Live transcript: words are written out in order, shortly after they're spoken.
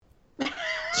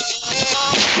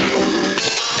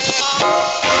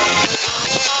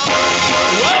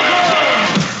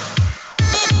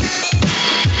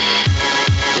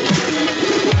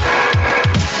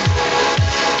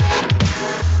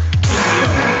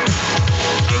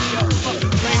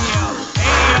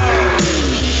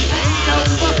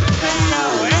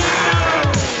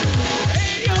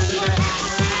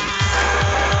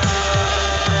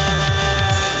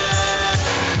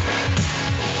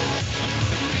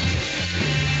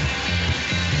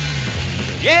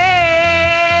Yeah!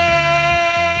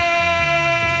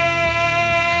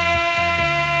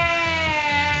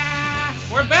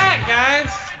 We're back,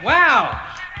 guys. Wow.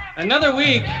 Another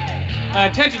week.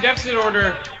 Attention Deficit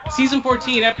Order, Season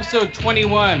 14, Episode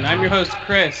 21. I'm your host,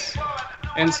 Chris.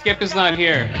 And Skip is not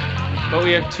here. But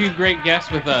we have two great guests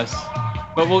with us.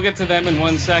 But we'll get to them in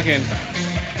 1 second.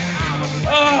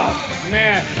 Oh,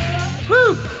 man.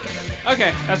 Whew.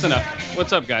 Okay, that's enough.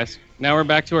 What's up, guys? Now we're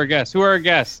back to our guests. Who are our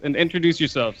guests? And introduce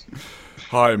yourselves.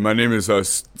 Hi, my name is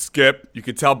Skip. You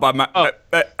can tell by my Oh,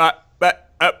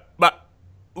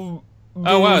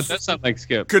 wow, that sounds like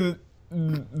Skip.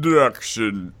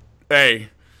 Conduction. Hey.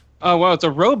 Oh, wow, it's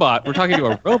a robot. We're talking to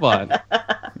a robot.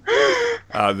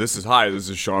 This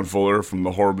is Sean Fuller from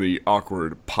the Horribly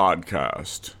Awkward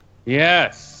podcast.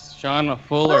 Yes, Sean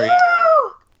Fuller.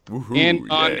 Woohoo, And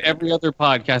on every other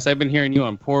podcast. I've been hearing you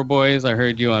on Poor Boys. I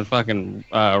heard you on fucking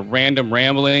Random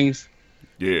Ramblings.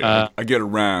 Yeah, I get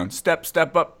around. Step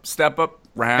up,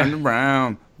 round and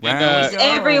round. And,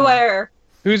 Everywhere.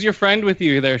 Who's your friend with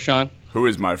you there, Sean? Who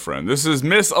is my friend? This is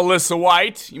Miss Alyssa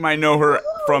White. You might know her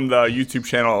from the YouTube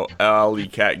channel Alley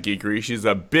Cat Geekery. She's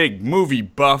a big movie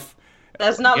buff.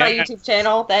 That's not my Yeah. YouTube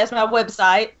channel. That's my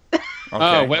website. Okay.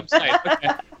 Oh, website. Okay.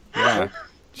 Yeah.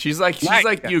 She's like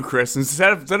you, Chris.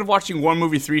 Instead of watching one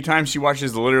movie 3 times, she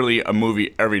watches literally a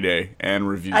movie every day and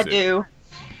reviews I it. do.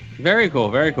 Very cool,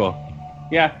 very cool.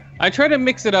 Yeah, I try to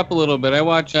mix it up a little bit. I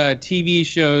watch TV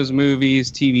shows,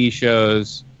 movies, TV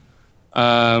shows,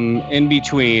 in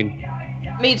between.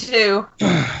 Me too.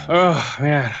 Oh,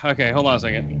 man. Okay, hold on a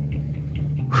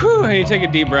second. Whew, I need to take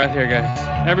a deep breath here,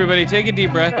 guys. Everybody, take a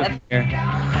deep breath up here.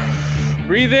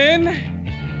 Breathe in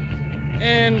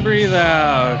and breathe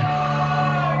out.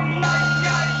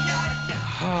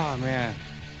 Oh, man.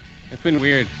 It's been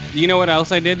weird. You know what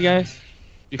else I did, guys?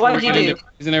 What did you do?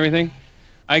 And everything?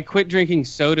 I quit drinking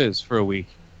sodas for a week.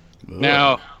 Ugh.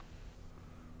 Now,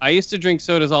 I used to drink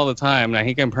sodas all the time, and I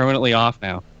think I'm permanently off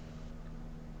now.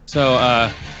 So,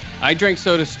 I drank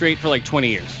soda straight for like 20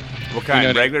 years. What kind?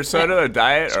 You know, Regular soda or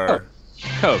diet or?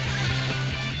 Coke.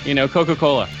 You know,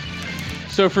 Coca-Cola.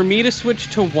 So for me to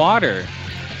switch to water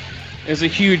is a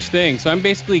huge thing. So I'm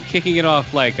basically kicking it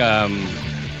off like,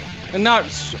 not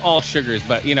all sugars,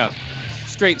 but, you know,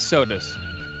 straight sodas.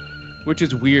 Which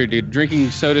is weird, dude. Drinking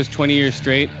sodas 20 years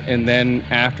straight, and then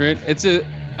after it,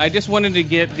 I just wanted to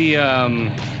get the,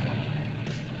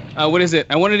 what is it?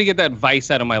 I wanted to get that vice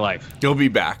out of my life. You'll be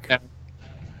back.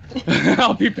 Yeah.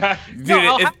 I'll be back. Dude, No,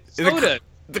 I'll have soda.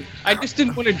 I just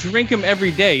didn't want to drink them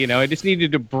every day, you know? I just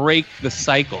needed to break the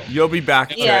cycle. You'll be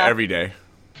back Yeah. every day.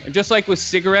 Just like with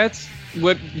cigarettes,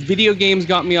 what video games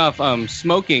got me off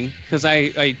smoking, because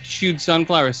I chewed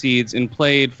sunflower seeds and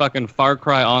played fucking Far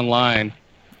Cry Online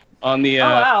on the Oh,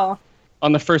 wow.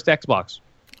 on the first Xbox,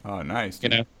 Oh, nice. you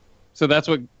know? So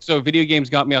video games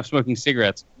got me off smoking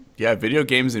cigarettes. Yeah, video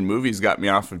games and movies got me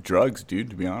off of drugs,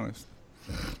 dude, to be honest.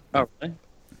 Oh, really?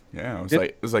 Yeah,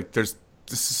 it was like this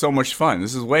is so much fun.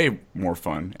 This is way more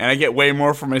fun. And I get way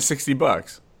more for my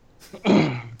 $60.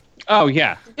 Oh,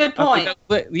 yeah. Good point.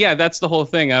 Yeah, that's the whole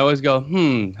thing. I always go,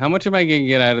 how much am I going to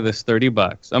get out of this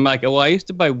 $30? I'm like, well, I used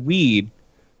to buy weed.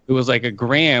 It was like a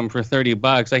gram for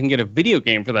 $30. I can get a video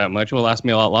game for that much. It will last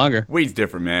me a lot longer. Weed's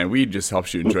different, man. Weed just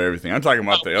helps you enjoy everything. I'm talking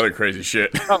about the other crazy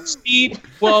shit. Oh, speed.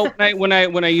 Well, when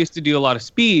I used to do a lot of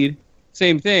speed,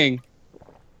 same thing.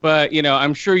 But, you know,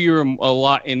 I'm sure you were a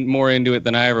lot more into it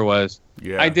than I ever was.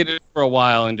 Yeah. I did it for a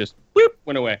while and just whoop,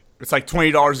 went away. It's like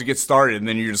 $20 to get started, and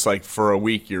then you're just like, for a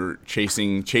week, you're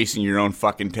chasing your own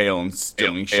fucking tail and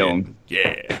stealing shit.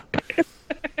 Yeah.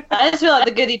 I just feel like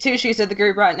the goody two shoes of the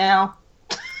group right now.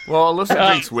 Well, Alyssa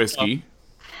drinks whiskey.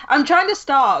 I'm trying to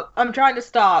stop.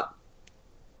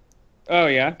 Oh,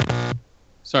 yeah?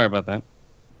 Sorry about that.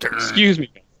 Excuse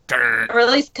me. Or at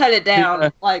least cut it down, Yeah.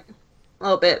 like, a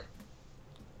little bit.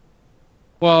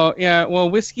 Well, yeah,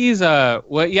 whiskey's,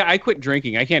 I quit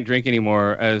drinking. I can't drink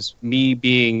anymore as me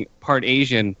being part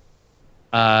Asian.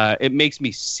 It makes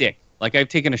me sick. Like, I've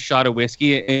taken a shot of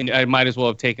whiskey, and I might as well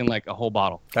have taken, like, a whole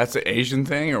bottle. That's an Asian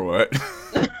thing, or what?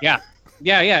 Yeah.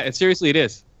 Yeah, seriously, it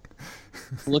is.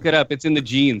 Look it up. It's in the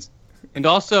genes. And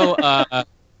also, what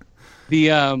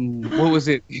was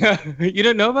it? You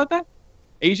don't know about that?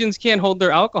 Asians can't hold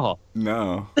their alcohol.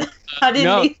 No. I didn't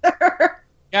No. either.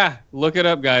 Yeah, look it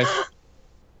up, guys.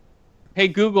 Hey,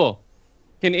 Google,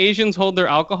 can Asians hold their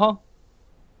alcohol?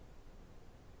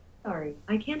 Sorry,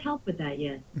 I can't help with that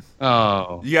yet.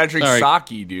 Oh. You gotta drink Sorry.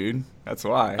 sake, dude. That's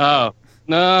why. Oh.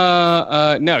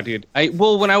 No, dude.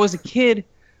 When I was a kid,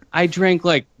 I drank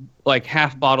like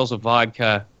half bottles of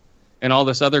vodka and all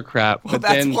this other crap. Well, but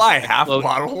that's then why half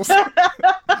bottles.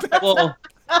 Well,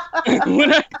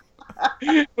 when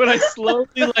when I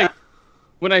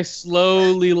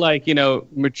slowly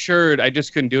matured, I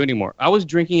just couldn't do anymore. I was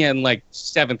drinking in like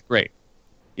 7th grade.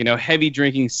 Heavy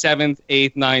drinking 7th,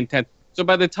 8th, 9th, 10th. So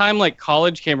by the time like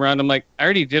college came around, I'm like, I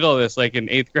already did all this like in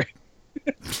 8th grade.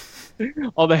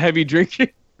 All the heavy drinking.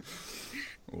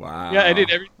 Wow. Yeah, I did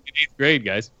everything in 8th grade,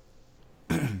 guys.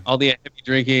 All the heavy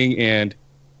drinking and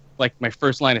like my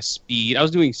first line of speed. I was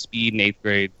doing speed in 8th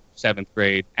grade, 7th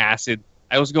grade, acid.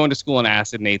 I was going to school on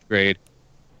acid in 8th grade.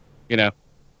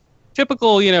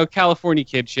 Typical, California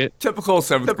kid shit. Typical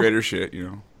 7th grader shit,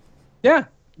 Yeah,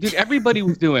 dude, everybody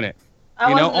was doing it.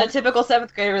 I wasn't a typical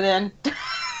 7th grader then.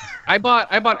 I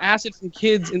bought acid from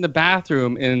kids in the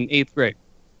bathroom in 8th grade.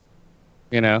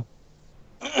 Yeah,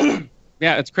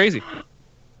 it's crazy.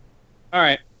 All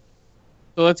right,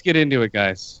 so let's get into it,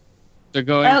 guys. So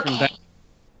going from that,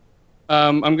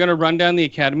 I'm gonna run down the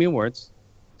Academy Awards.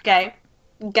 Okay,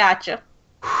 gotcha.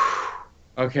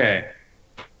 Okay.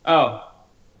 Oh,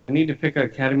 I need to pick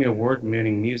Academy Award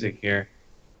winning music here.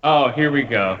 Oh, here we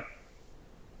go.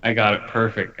 I got it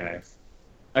perfect, guys.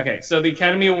 Okay, so the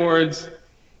Academy Awards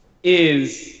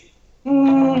is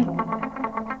it's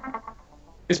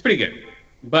pretty good.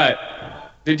 But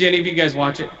did any of you guys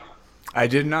watch it? I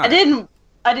did not. I did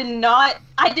not.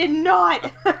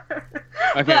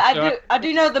 Okay, But I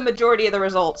do know the majority of the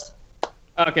results.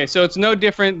 Okay, so it's no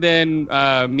different than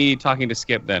me talking to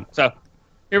Skip then. So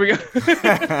here we go.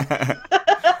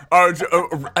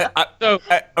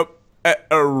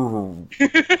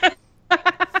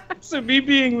 So me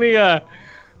being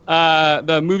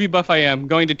the movie buff I am,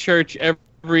 going to church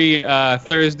every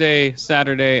Thursday,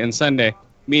 Saturday, and Sunday,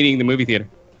 meaning the movie theater.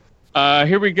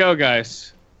 Here we go,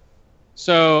 guys.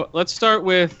 So let's start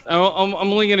with, I'm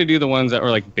only going to do the ones that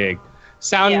were like big.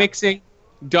 Sound mixing,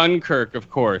 Dunkirk, of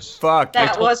course. Fuck.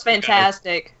 That was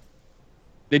fantastic.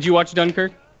 Did you watch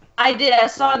Dunkirk? I did. I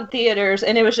saw it in theaters,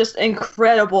 and it was just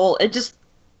incredible.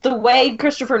 The way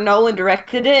Christopher Nolan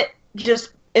directed it,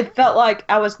 it felt like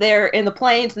I was there in the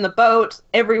planes and the boats,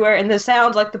 everywhere, and the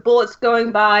sounds like the bullets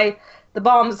going by, the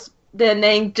bombs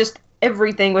detonating, just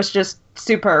everything was just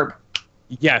superb.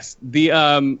 Yes, the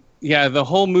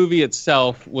whole movie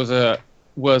itself was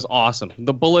awesome.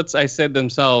 The bullets, I said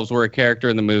themselves, were a character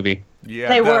in the movie. Yeah,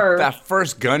 they were. That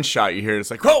first gunshot you hear,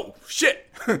 it's like, oh shit.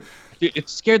 Dude, it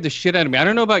scared the shit out of me. I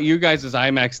don't know about you guys'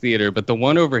 IMAX theater, but the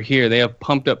one over here, they have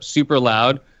pumped up super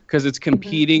loud because it's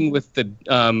competing with the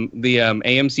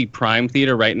AMC Prime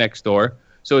theater right next door.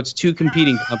 So it's two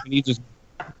competing companies just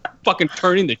fucking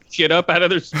turning the shit up out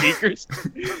of their speakers.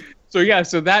 So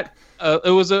that it's a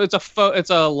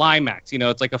Limax,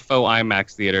 it's like a faux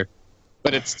IMAX theater,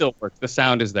 but it still works. The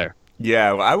sound is there.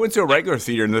 Yeah, well, I went to a regular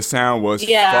theater and the sound was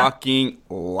fucking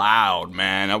loud,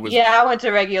 man. I went to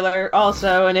regular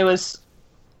also, and it was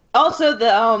also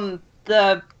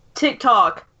the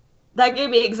TikTok that gave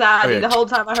me anxiety the whole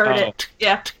time I heard it.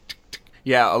 Yeah.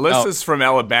 Yeah, Alyssa's from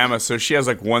Alabama, so she has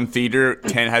like one theater.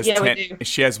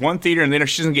 She has one theater, and then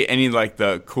she doesn't get any like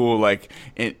the cool like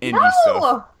indie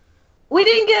stuff. We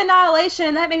didn't get Annihilation,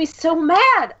 and that made me so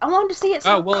mad. I wanted to see it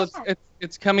so bad.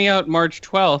 It's coming out March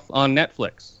 12th on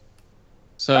Netflix.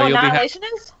 So you'll Annihilation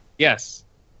is? Yes.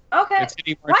 Okay. It's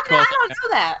hitting March 12th. Why did I not know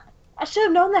that? I should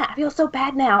have known that. I feel so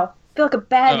bad now. I feel like a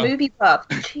bad movie buff.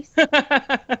 Jeez.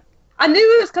 I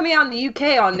knew it was coming out in the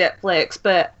UK on Netflix,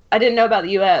 but I didn't know about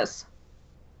the US.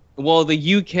 Well,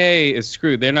 the UK is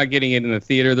screwed. They're not getting it in the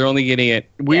theater. They're only getting it.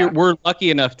 We're lucky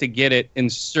enough to get it in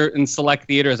certain select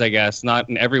theaters, I guess, not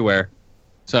in everywhere.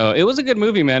 So it was a good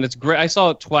movie, man. It's great. I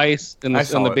saw it twice on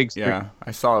the big screen. Yeah,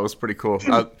 I saw it. It was pretty cool.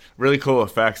 Really cool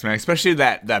effects, man. Especially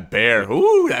that bear.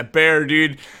 Ooh, that bear,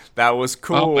 dude. That was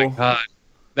cool. Oh my god,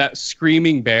 that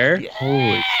screaming bear. Yeah.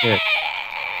 Holy shit.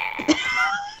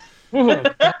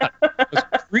 It was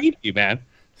creepy, man.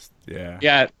 Yeah.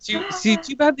 Yeah.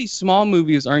 Too bad these small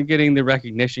movies aren't getting the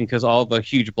recognition because all the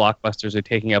huge blockbusters are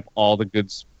taking up all the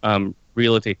good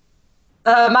realty.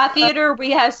 My theater,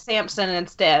 we have Samson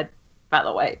instead. By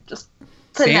the way, just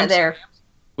putting that there.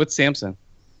 What's Samson?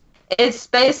 It's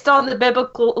based on the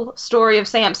biblical story of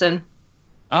Samson.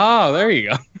 Oh, there you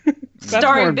go.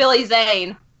 Starring Billy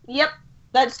Zane. Yep,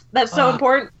 that's so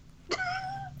important.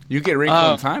 You get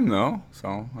Wrinkle in Time though,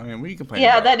 so I mean, what are you complaining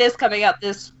about? That is coming up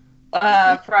this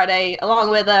Friday, along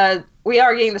with We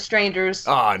Are Getting the Strangers.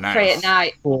 Oh, nice. Pray at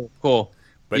Night. Cool.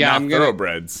 But not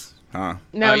Thoroughbreds, huh?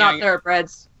 No, not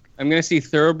Thoroughbreds. I'm gonna see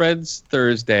Thoroughbreds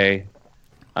Thursday.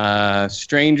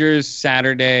 Strangers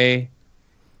Saturday,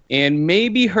 and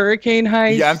maybe Hurricane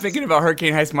Heist. Yeah, I'm thinking about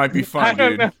Hurricane Heist. Might be fun,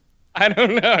 dude. I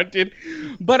don't know, dude.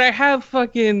 But I have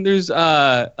there's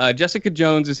Jessica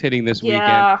Jones is hitting this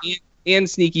weekend, and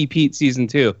Sneaky Pete season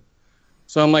 2.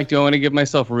 So I'm like, do I want to give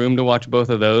myself room to watch both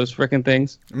of those freaking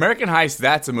things? American Heist,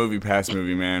 that's a movie pass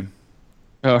movie, man.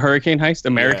 Hurricane Heist?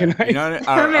 American Heist? You know what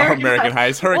American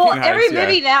Heist. Hurricane Heist. Every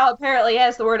movie now apparently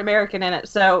has the word American in it,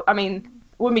 so, I mean,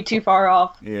 wouldn't be too far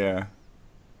off. Yeah.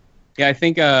 Yeah, I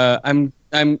think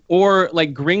or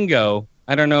like Gringo.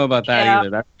 I don't know about that either.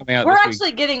 That's coming out We're this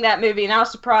actually week. getting that movie, and I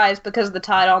was surprised because of the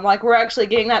title. I'm like, we're actually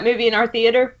getting that movie in our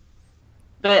theater,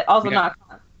 but also not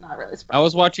really surprised. I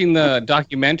was watching the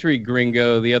documentary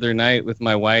Gringo the other night with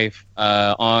my wife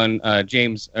on John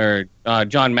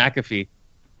McAfee,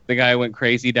 the guy who went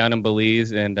crazy down in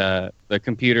Belize, and the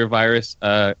computer virus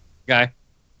guy.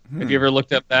 Have you ever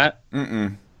looked up that?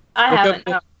 Mm-mm. I haven't.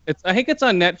 No. I think it's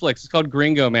on Netflix. It's called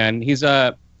Gringo, man.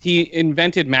 He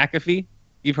invented McAfee.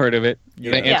 You've heard of it,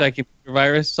 the anti-computer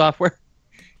virus software.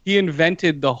 He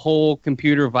invented the whole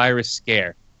computer virus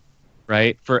scare,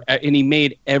 right? And he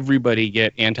made everybody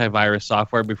get antivirus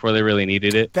software before they really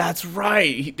needed it. That's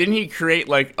right. Didn't he create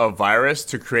like a virus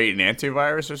to create an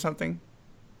antivirus or something?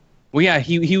 Well, yeah,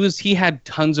 he had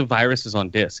tons of viruses on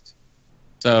disks.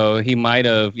 So he might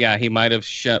have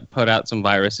put out some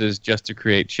viruses just to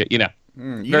create shit, You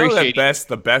Very know shady.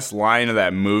 the best line of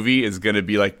that movie is going to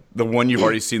be like the one you've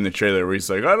already seen in the trailer where he's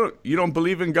like, you don't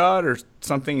believe in God or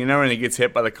something, and he gets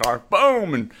hit by the car,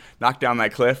 boom, and knocked down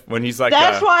that cliff when he's like,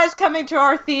 that's why it's coming to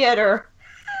our theater.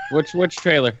 Which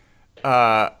trailer?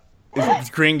 It's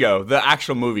Gringo, the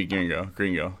actual movie Gringo.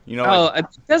 It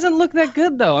doesn't look that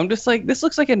good though. I'm just like, this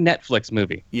looks like a Netflix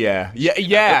movie. Yeah,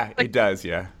 it does,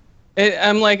 yeah.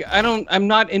 I'm like,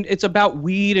 it's about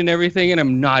weed and everything, and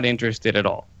I'm not interested at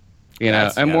all.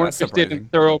 I'm more interested in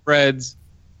Thoroughbreds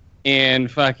and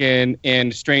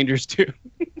Strangers too.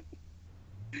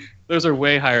 Those are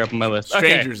way higher up on my list.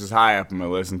 Strangers is high up on my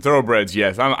list, and Thoroughbreds,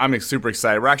 yes. I'm super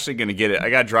excited. We're actually going to get it.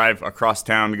 I got to drive across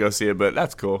town to go see it, but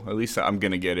that's cool. At least I'm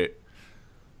going to get it.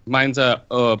 Mine's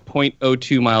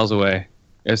 0.02 miles away.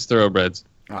 It's Thoroughbreds.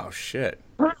 Oh, shit.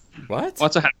 What?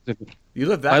 What's a house? You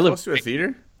live that close to a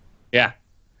theater? Yeah.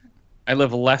 I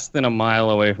live less than a mile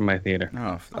away from my theater.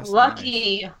 Oh, that's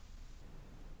lucky. Nice.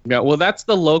 Yeah, well, that's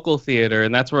the local theater,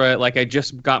 and that's where I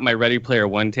just got my Ready Player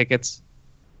One tickets,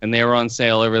 and they were on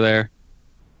sale over there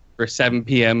for 7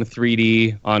 p.m.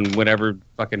 3D on whatever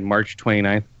fucking March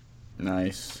 29th.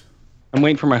 Nice. I'm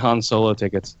waiting for my Han Solo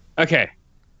tickets. Okay.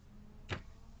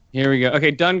 Here we go.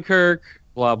 Okay, Dunkirk,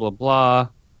 blah, blah, blah.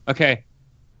 Okay.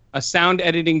 A sound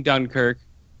editing Dunkirk.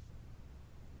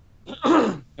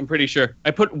 I'm pretty sure.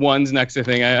 I put ones next to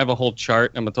thing. I have a whole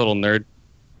chart. I'm a total nerd.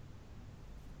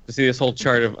 To see this whole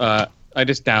chart of I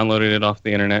just downloaded it off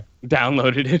the internet.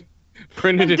 Downloaded it.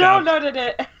 Printed it out.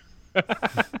 Downloaded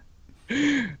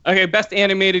it. Okay, best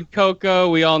animated Coco.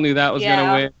 We all knew that was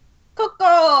gonna win.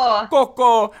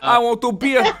 Coco, I want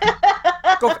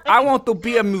to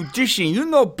be a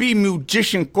musician. Be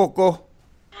musician, Coco.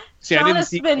 See, I didn't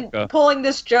see been Coco. pulling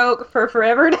this joke for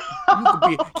forever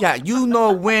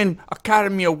now. Win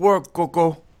Academy Award,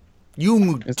 Coco. You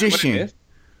musician.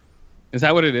 Is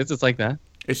that what it is? It's like that?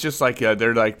 It's just like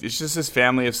they're like, it's just this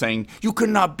family of saying, you could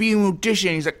not be a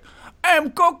musician. He's like, I am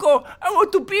Coco. I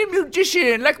want to be a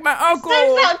musician like my uncle.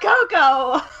 Sing out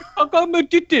Coco. Coco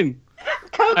musician.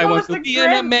 Coco I want was to be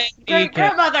an American. great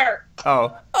grandmother.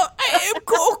 Oh. I am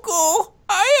Coco.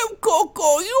 I am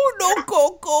Coco. You know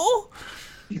Coco.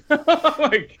 Oh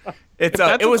my god!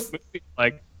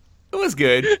 It was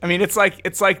good. I mean, it's like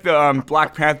the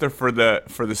Black Panther for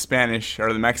the Spanish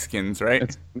or the Mexicans, right?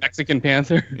 It's Mexican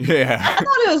Panther. Yeah. I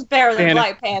thought it was better than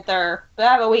Black Panther, but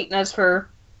I have a weakness for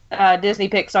Disney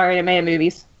Pixar animated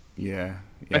movies. Yeah.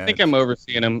 I think I'm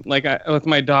overseeing them. Like with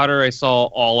my daughter, I saw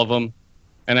all of them,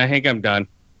 and I think I'm done.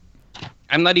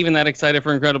 I'm not even that excited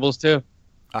for Incredibles 2.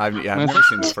 I've never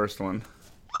seen the first one.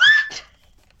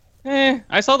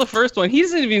 I saw the first one. He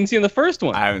hasn't even seen the first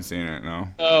one. I haven't seen it, no.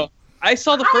 Oh, I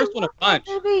saw the first one a bunch.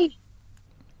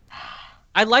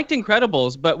 I liked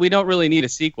Incredibles, but we don't really need a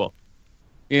sequel.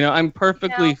 I'm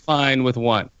perfectly fine with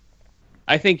 1.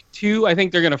 I think 2,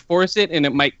 they're going to force it, and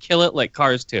it might kill it like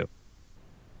Cars 2.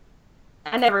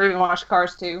 I never even watched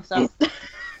Cars 2, so.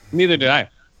 Neither did I.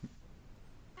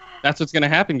 That's what's going to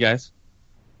happen, guys.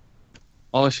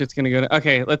 All the shit's going to go to...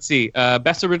 Okay, let's see.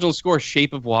 Best original score,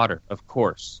 Shape of Water, of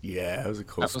course. Yeah, that was a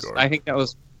cool score. I think that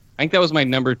was my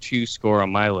number 2 score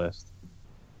on my list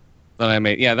that I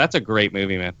made. Yeah, that's a great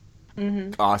movie, man.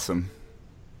 Mm-hmm. Awesome.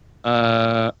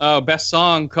 Best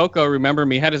song, Coco, Remember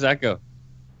Me. How does that go?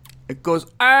 It goes,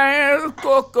 I am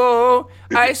Coco.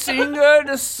 I sing her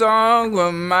the song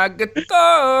with my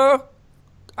guitar.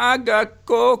 I got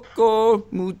Coco,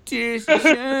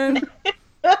 musician.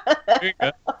 There you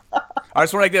go. I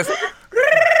just went like this.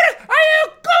 I am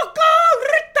Coco.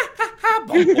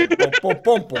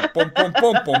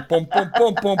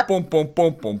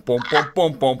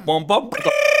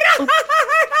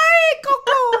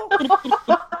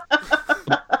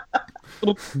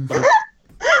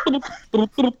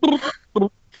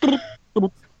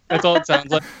 That's all it sounds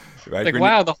like. Like,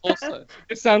 wow, the whole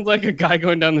it sounds like a guy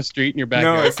going down the street in your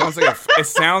backyard. No, it sounds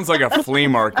like a flea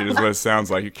market is what it sounds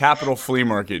like. A Capitol Flea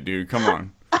Market, dude. Come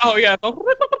on. Oh yeah,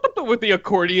 with the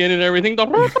accordion and everything.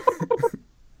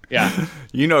 Yeah.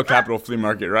 You know Capitol Flea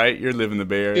Market, right? You're living the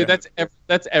Bay Area. Dude,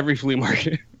 that's every flea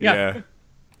market. Yeah.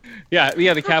 Yeah,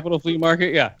 the Capitol Flea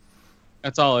Market. Yeah,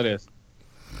 that's all it is.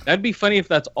 That'd be funny if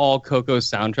that's all Coco's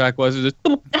soundtrack was. It just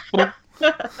like,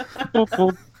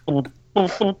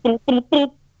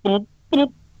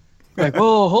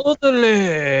 oh, hold the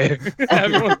leg.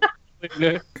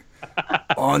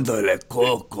 Ondale,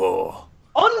 Coco.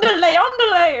 Underlay.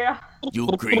 You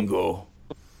gringo.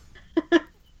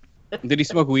 Did he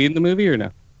smoke weed in the movie or no?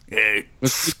 Hey.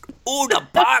 Ooh, the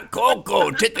pot, Coco.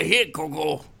 Take a hit,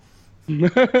 Coco.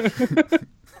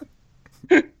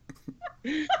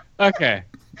 Okay.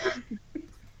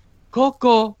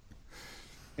 Coco.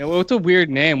 Yeah, well, it's a weird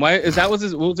name. Why is that? Was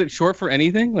it short for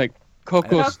anything? Like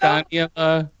Coco Stania?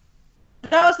 That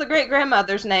was the great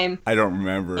grandmother's name I don't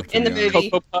remember. in the movie.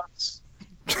 Coco Puffs.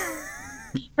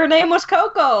 Her name was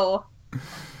Coco.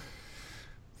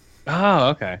 Oh,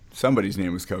 okay. Somebody's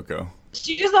name was Coco.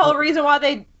 She's the whole reason why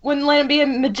they wouldn't let him be a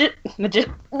magician.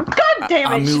 God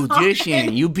damn it! A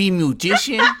musician. You be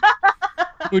musician?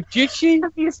 Magician?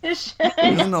 Musician.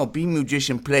 No, be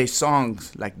musician. Play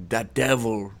songs like the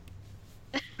devil.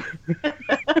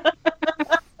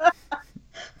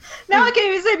 Now I can't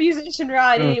even say musician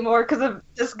right anymore because of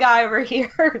this guy over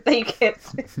here. They can't.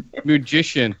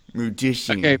 Magician.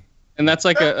 Musician. Okay, and that's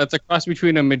a cross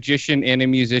between a magician and a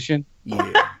musician.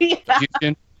 Yeah.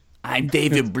 Magician. I'm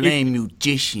David Blaine,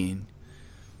 musician.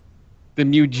 The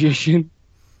musician.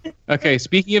 Okay,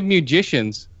 speaking of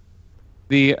musicians,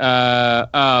 the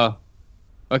best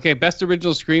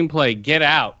original screenplay, Get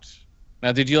Out.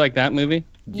 Now, did you like that movie?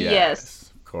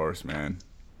 Yes. Of course, man.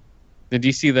 Did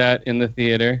you see that in the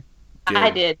theater? I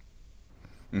did.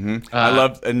 Mm-hmm. I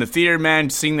love in the theater, man.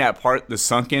 Seeing that part, the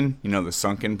sunken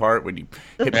part when you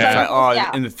hit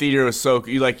in the theater was so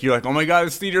you're like, oh my god,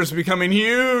 this theater is becoming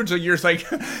huge. Like you're just like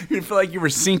you feel like you were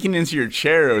sinking into your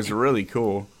chair. It was really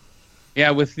cool.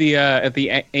 Yeah, with the at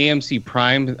the AMC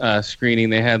Prime screening,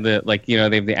 they had they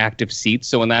have the active seats.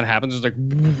 So when that happens, it's like,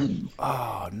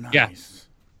 oh, nice.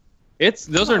 Yeah,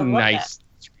 those are nice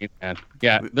screens, man.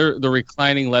 Yeah, they're the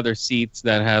reclining leather seats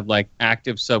that have like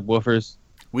active subwoofers.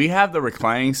 We have the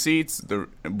reclining seats, but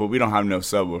we don't have no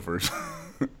subwoofers.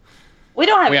 We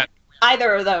don't have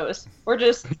either of those. We're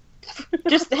just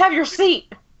have your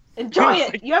seat. Enjoy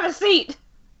it. You have a seat.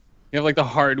 You have like the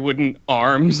hard wooden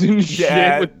arms and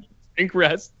shit with drink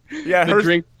rest. Yeah, the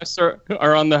drink rests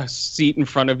are on the seat in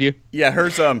front of you. Yeah,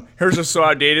 hers are so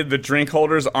outdated. The drink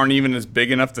holders aren't even as big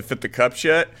enough to fit the cups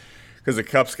yet. Because the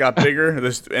cups got bigger,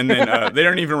 and then they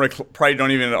don't even the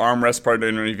armrest part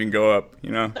don't even go up, you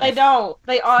know. They don't.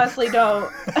 They honestly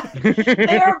don't.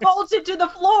 They are bolted to the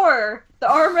floor. The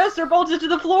armrests are bolted to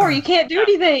the floor. You can't do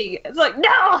anything. It's like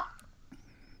no.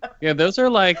 Yeah, those are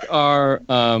like our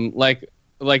like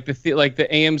the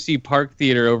AMC Park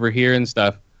Theater over here and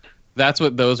stuff. That's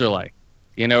what those are like,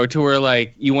 you know, to where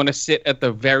like you want to sit at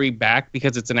the very back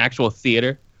because it's an actual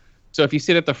theater. So if you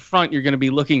sit at the front, you're going to be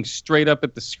looking straight up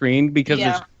at the screen because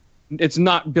it's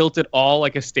not built at all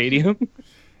like a stadium.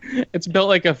 It's built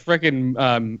like a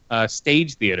freaking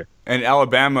stage theater. In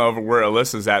Alabama, over where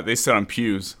Alyssa's at, they sit on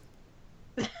pews.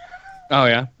 Oh,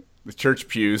 yeah? The church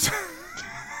pews.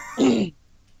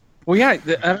 Well, yeah, I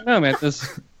don't know, man.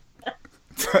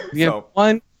 You have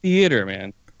one theater,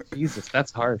 man. Jesus,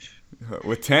 that's harsh.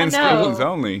 With 10 screens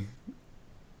only.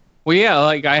 Well, yeah,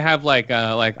 like I have like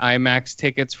IMAX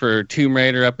tickets for Tomb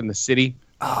Raider up in the city.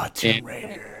 Oh, Tomb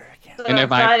Raider! And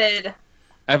I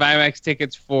have IMAX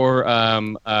tickets for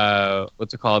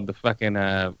what's it called? The fucking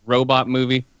robot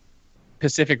movie,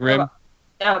 Pacific Rim.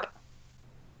 Okay.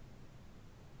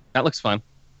 That looks fun.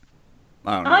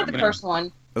 I like the first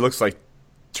one. It looks like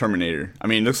Terminator. I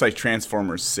mean, it looks like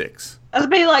Transformers 6.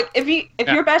 That'd be like if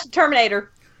you're a best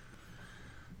Terminator.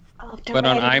 But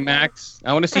on IMAX,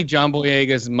 I want to see John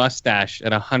Boyega's mustache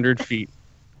at 100 feet.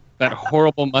 That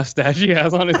horrible mustache he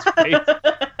has on his face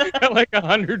at like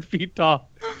 100 feet tall.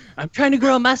 I'm trying to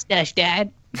grow a mustache,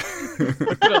 Dad. Look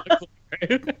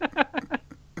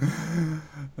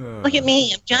at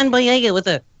me. I'm John Boyega with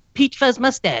a peach fuzz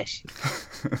mustache.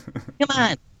 Come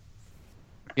on.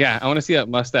 Yeah, I want to see that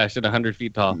mustache at 100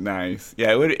 feet tall. Nice.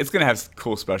 Yeah, it's going to have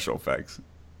cool special effects.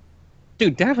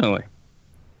 Dude, definitely.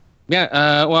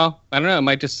 Yeah, well, I don't know. It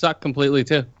might just suck completely,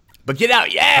 too. But get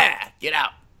out, yeah! Get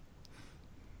out.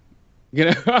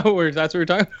 That's what we're talking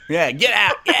about? Yeah, get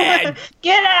out, yeah!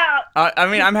 Get out! I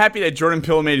mean, I'm happy that Jordan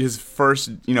Peele made his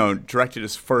first, directed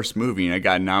his first movie and it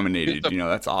got nominated.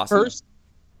 That's awesome.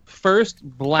 First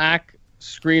black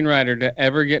screenwriter to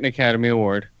ever get an Academy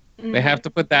Award. Mm-hmm. They have to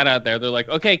put that out there. They're like,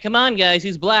 okay, come on, guys,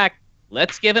 he's black.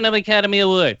 Let's give him an Academy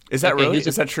Award. Is that really?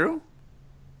 Is that true?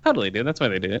 Totally, dude. That's why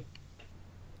they did it.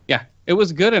 Yeah, it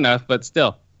was good enough, but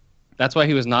still. That's why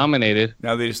he was nominated.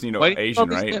 Now they just need an Asian,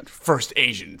 right? First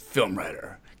Asian film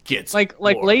writer gets like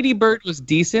Lady Bird was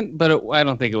decent, but I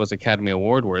don't think it was Academy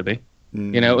Award worthy.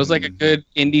 It was like a good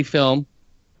indie film.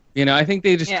 I think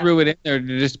they just threw it in there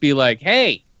to just be like,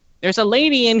 hey, there's a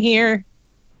lady in here.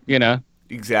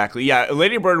 Exactly. Yeah,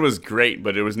 Lady Bird was great,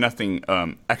 but there was nothing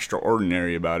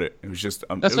extraordinary about it. It was just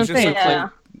a movie, That's what I'm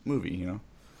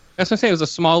saying. It was a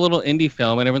small little indie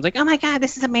film, and everyone's like, oh my God,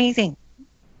 this is amazing.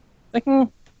 Like,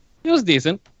 it was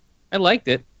decent. I liked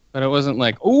it, but it wasn't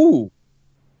like, ooh,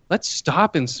 let's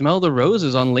stop and smell the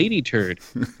roses on Lady Turd.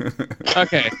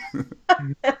 Okay.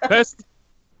 Best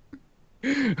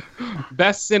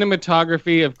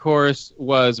cinematography, of course,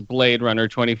 was Blade Runner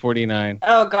 2049.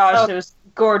 Oh, gosh, it was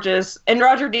gorgeous. And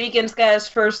Roger Deakins got his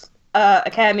first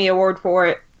Academy Award for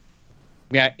it.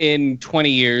 Yeah, in 20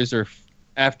 years or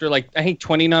after, I think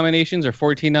 20 nominations or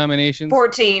 14 nominations?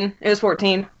 14. It was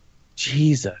 14.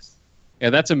 Jesus. Yeah,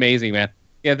 that's amazing, man.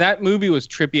 Yeah, that movie was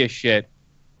trippy as shit.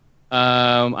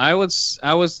 I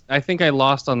think I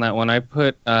lost on that one. I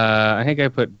think I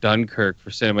put Dunkirk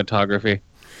for cinematography.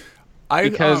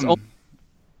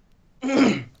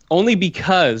 Only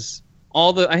because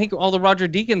all the Roger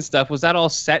Deakins stuff, was that all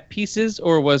set pieces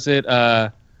or was it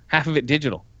half of it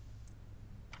digital?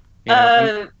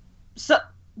 So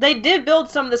they did build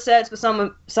some of the sets, but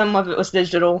some of it was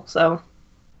digital. So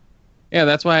yeah,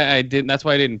 that's why I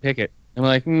didn't pick it. I'm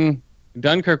like,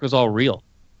 Dunkirk was all real.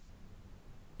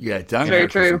 Yeah,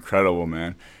 Dunkirk was incredible,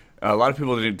 man. A lot of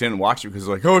people didn't watch it because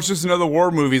they're like, oh, it's just another war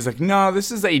movie. It's like, no,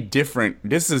 this is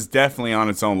definitely on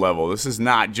its own level. This is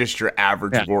not just your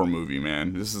average war movie,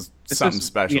 man. This is something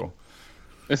special.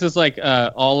 Yeah. This is like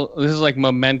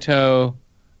Memento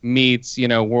meets,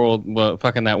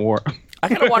 fucking that war. I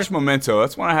gotta watch Memento.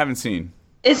 That's one I haven't seen.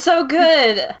 It's so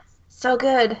good. So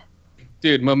good.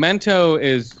 Dude, Memento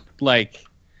is like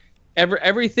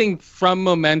everything from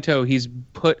Memento he's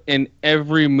put in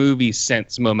every movie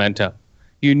since Memento.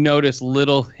 You notice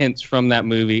little hints from that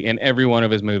movie in every one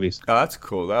of his movies. Oh, that's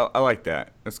cool. I like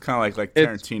that. It's kind of like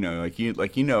Tarantino.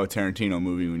 Like a Tarantino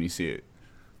movie when you see it.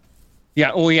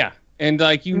 Yeah. Oh, yeah. And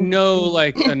like a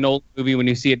Nolan movie when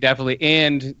you see it, definitely.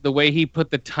 And the way he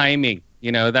put the timing,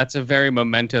 that's a very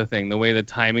Memento thing. The way the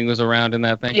timing was around in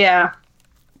that thing. Yeah.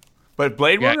 But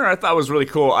Blade Runner, I thought was really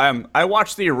cool. I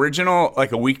watched the original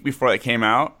like a week before it came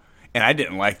out, and I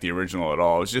didn't like the original at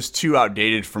all. It was just too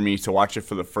outdated for me to watch it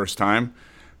for the first time.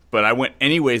 But I went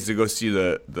anyways to go see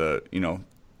the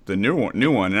new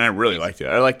one, and I really liked it.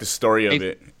 I liked the story of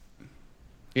it.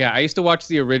 Yeah, I used to watch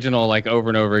the original like over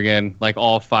and over again, like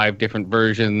all 5 different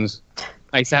versions.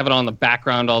 I used to have it on the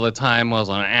background all the time while I was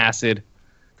on acid,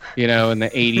 in the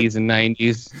 80s and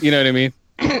 90s. You know what I mean?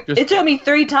 It took me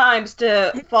 3 times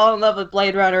to fall in love with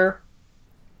Blade Runner.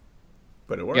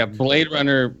 But it worked. Yeah, Blade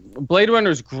Runner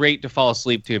is great to fall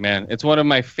asleep to, man. It's one of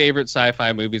my favorite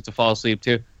sci-fi movies to fall asliep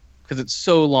to because it's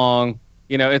so long.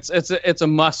 It's a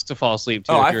must to fall asleep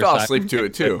to. Oh, I fell asleep to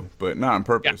it too, but not on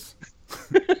purpose.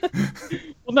 Yeah.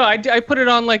 Well, no, I put it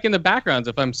on like in the backgrounds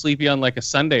if I'm sleepy on like a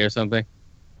Sunday or something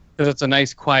because it's a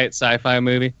nice, quiet sci-fi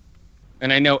movie,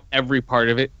 and I know every part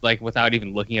of it like without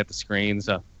even looking at the screen.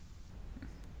 So.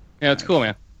 Yeah, it's cool,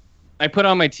 man. I put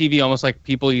on my TV almost like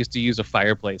people used to use a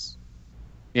fireplace.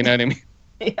 You know what I mean?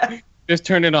 Yeah. Just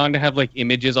turn it on to have like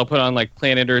images. I'll put on like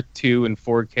Planet Earth 2 in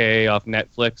 4K off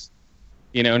Netflix,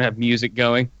 and have music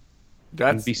going.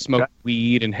 And be smoking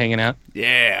weed and hanging out.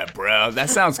 Yeah, bro. That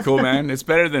sounds cool, man. It's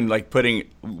better than like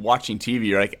watching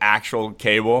TV or like actual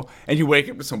cable, and you wake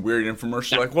up with some weird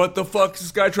infomercial like, what the fuck is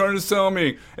this guy trying to sell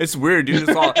me? It's weird, dude.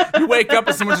 It's all you wake up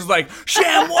and someone's just like,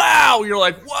 Sham wow! You're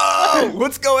like, whoa,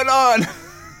 what's going on?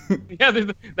 Yeah,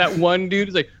 that one dude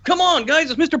is like, come on, guys,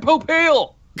 it's Mr.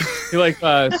 Popale. He like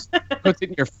puts it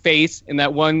in your face, and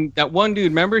that one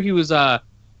dude, remember he was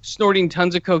snorting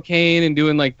tons of cocaine and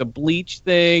doing like the bleach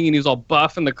thing, and he was all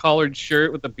buff in the collared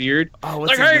shirt with the beard. Oh,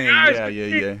 what's his name? Guys,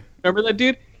 yeah. Remember that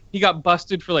dude? He got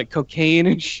busted for like cocaine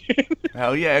and shit.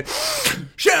 Hell yeah.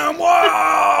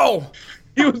 ShamWow!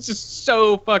 He was just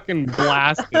so fucking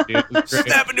blasted, dude.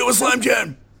 Snap into a Slim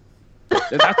Jim!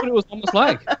 That's what it was almost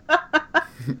like.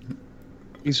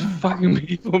 These fucking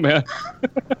people, man.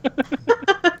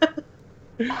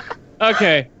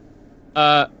 Okay.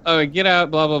 Get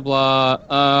Out, blah, blah,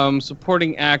 blah.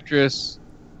 Supporting actress,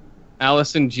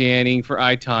 Allison Janney for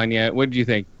I, Tonya. What did you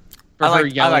think? I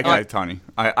like I, Tonya.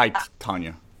 I,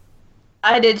 Tonya.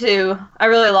 I did too. I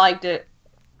really liked it.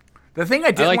 The thing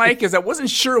I didn't like is I wasn't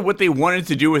sure what they wanted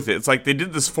to do with it. It's like they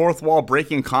did this fourth wall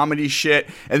breaking comedy shit,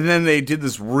 and then they did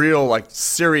this real, like,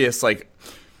 serious, like,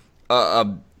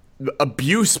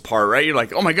 abuse part, right? You're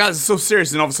like, oh my god, this is so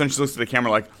serious. And all of a sudden she looks at the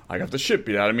camera like, I got the shit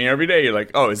beat out of me every day. You're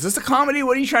like, oh, is this a comedy?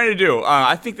 What are you trying to do?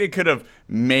 I think they could have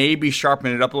maybe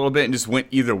sharpened it up a little bit and just went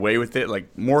either way with it,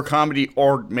 like more comedy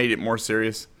or made it more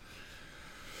serious.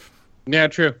 Yeah,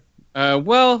 true.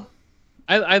 Well,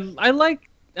 I like,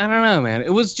 I don't know, man.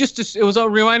 It was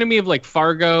reminded me of like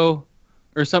Fargo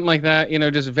or something like that. You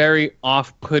know, just very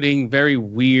off-putting, very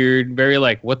weird, very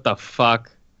like, what the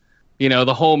fuck? You know,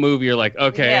 the whole movie, you're like,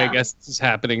 okay, I guess this is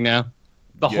happening now.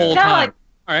 The whole time. Like,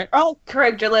 all right. All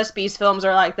Craig Gillespie's films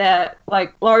are like that.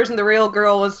 Like, Lars and the Real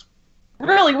Girl was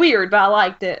really weird, but I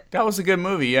liked it. That was a good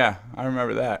movie, yeah. I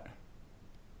remember that.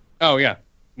 Oh, yeah.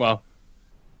 Well.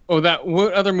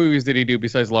 What other movies did he do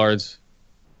besides Lars?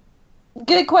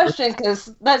 Good question,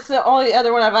 because that's the only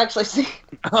other one I've actually seen.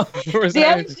 The others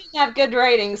didn't have good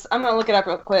ratings. I'm going to look it up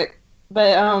real quick.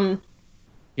 But,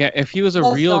 yeah, if he was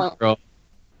a real girl,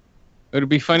 it would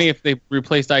be funny if they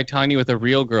replaced I, Tonya with a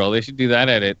real girl. They should do that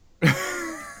edit.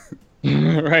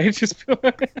 Right?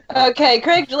 Okay,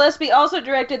 Craig Gillespie also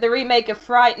directed the remake of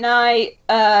Fright Night,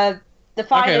 The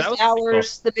Finest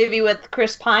Hours, cool. The movie with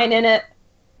Chris Pine in it.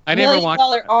 I never watched $1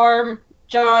 Million Arm,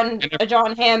 a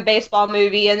John Hamm baseball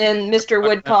movie, and then Mr.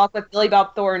 Woodcock with Billy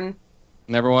Bob Thornton.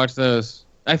 Never watched those.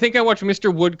 I think I watched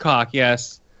Mr. Woodcock,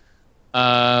 yes.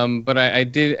 But I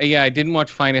didn't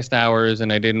watch Finest Hours,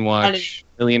 and I didn't watch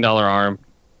 $1 Million Arm.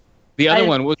 The other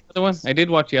one, what's the other one? I did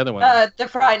watch the other one. The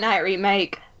Fright Night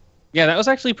remake. Yeah, that was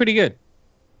actually pretty good.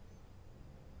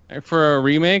 For a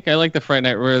remake, I like the Fright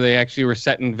Night where they actually were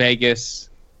set in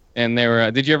Vegas, and they were.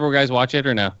 Did you ever guys watch it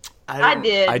or no? I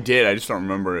did. I did. I just don't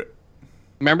remember it.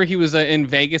 Remember, he was in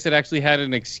Vegas. It actually had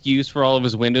an excuse for all of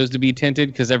his windows to be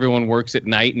tinted because everyone works at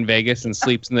night in Vegas and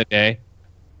sleeps in the day.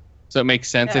 So it makes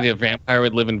sense that a vampire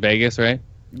would live in Vegas, right?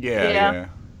 Yeah.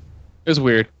 It was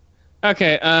weird.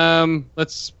 Okay,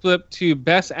 let's flip to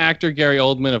Best Actor, Gary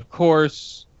Oldman, of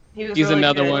course. He's really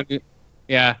another good. one.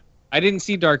 Yeah. I didn't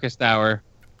see Darkest Hour.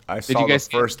 I saw the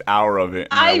first hour of it,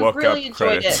 and I woke really up enjoyed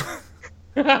credits. it.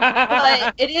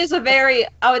 But it is a very,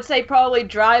 I would say, probably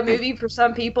dry movie for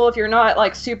some people if you're not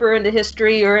like super into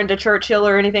history or into Churchill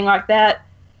or anything like that.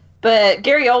 But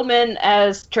Gary Oldman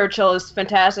as Churchill is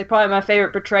fantastic. Probably my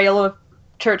favorite portrayal of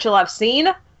Churchill I've seen.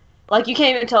 Like, you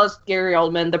can't even tell it's Gary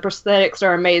Oldman. The prosthetics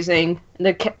are amazing.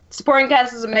 The supporting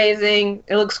cast is amazing.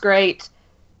 It looks great.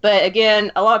 But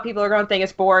again, a lot of people are going to think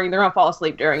it's boring. They're going to fall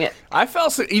asleep during it. I fell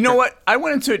asleep. You know what? I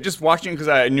went into it just watching because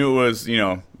I knew it was,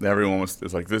 everyone was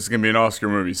like, this is going to be an Oscar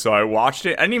movie. So I watched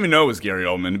it. I didn't even know it was Gary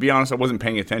Oldman. To be honest, I wasn't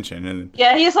paying attention. And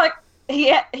yeah, he's like, he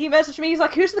messaged me. He's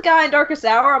like, who's the guy in Darkest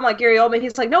Hour? I'm like, Gary Oldman.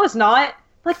 He's like, no, it's not.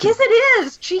 I'm like, yes, it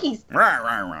is.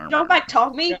 Jeez. Don't back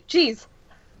talk me. Jeez.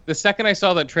 The second I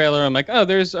saw that trailer, I'm like, oh,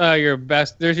 there's your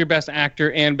best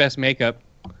actor and best makeup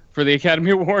for the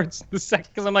Academy Awards. The second,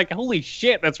 because I'm like, holy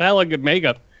shit, that's hella good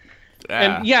makeup.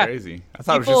 And crazy. I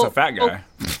thought it was just a fat guy.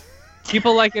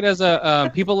 People like it as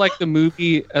people like the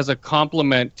movie as a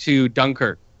compliment to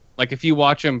Dunkirk. Like if you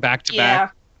watch them back to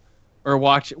back, or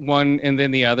watch one and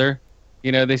then the other,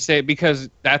 they say because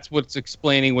that's what's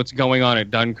explaining what's going on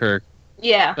at Dunkirk.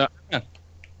 Yeah. So,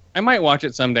 I might watch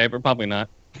it someday, but probably not.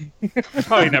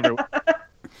 Probably never.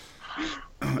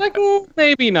 Like,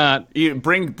 maybe not. You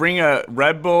bring a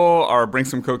Red Bull or bring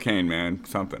some cocaine, man.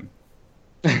 Something.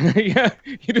 Yeah,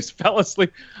 you just fell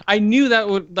asleep. I knew that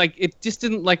would, it just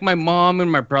didn't, my mom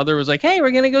and my brother was like, hey,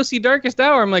 we're going to go see Darkest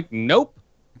Hour. I'm like, nope.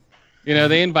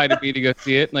 They invited me to go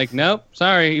see it. Like, nope,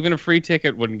 sorry. Even a free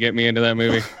ticket wouldn't get me into that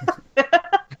movie.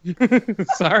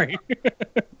 Sorry.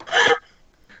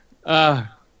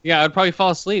 Yeah, I'd probably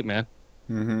fall asleep, man.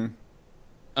 Mm-hmm.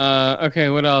 Okay,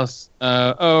 what else?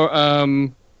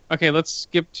 Okay, let's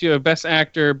skip to Best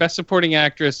Actor, Best Supporting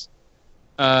Actress.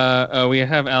 We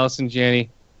have Allison Janney.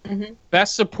 Mm-hmm.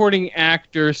 Best Supporting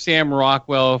Actor, Sam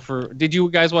Rockwell. Did you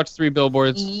guys watch 3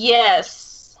 Billboards?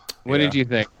 Yes. What did you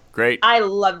think? Great. I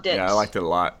loved it. Yeah, I liked it a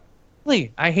lot.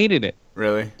 Really? I hated it.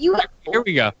 Really? Here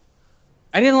we go.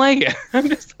 I didn't like it. I'm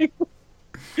just like,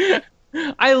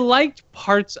 I liked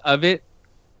parts of it,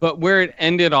 but where it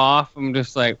ended off, I'm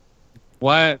just like,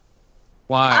 what?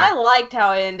 Why? I liked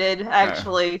how it ended,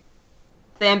 actually.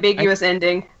 The ambiguous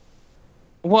ending.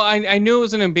 Well, I knew it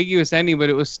was an ambiguous ending, but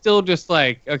it was still just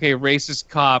like, okay, racist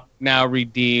cop now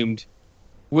redeemed.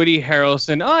 Woody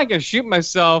Harrelson. Oh, I can shoot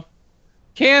myself.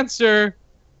 Cancer.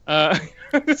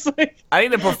 It's like, I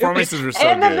think the performances were so good.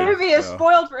 And the movie is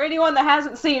spoiled for anyone that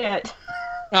hasn't seen it.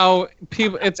 Oh,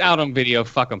 people! It's out on video.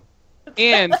 Fuck them.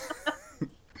 And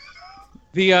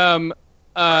the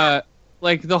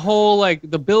like the whole like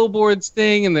the billboards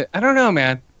thing and I don't know,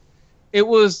 man.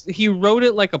 He wrote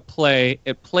it like a play.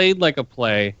 It played like a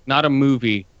play, not a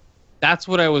movie. That's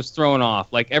what I was thrown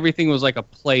off. Like everything was like a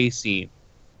play scene,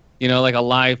 like a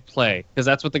live play, because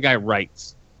that's what the guy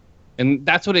writes, and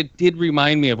that's what it did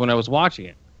remind me of when I was watching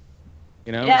it.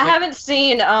 Yeah, I haven't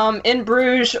seen In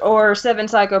Bruges or Seven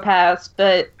Psychopaths,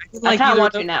 but I kind of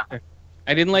want to now.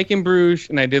 I didn't like In Bruges,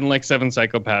 and I didn't like Seven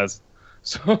Psychopaths,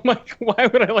 so I'm like, why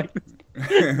would I like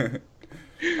this?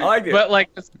 I like it, but like.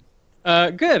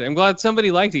 Good. I'm glad somebody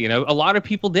liked it. A lot of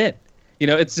people did.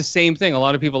 It's the same thing. A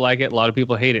lot of people like it. A lot of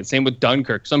people hate it. Same with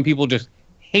Dunkirk. Some people just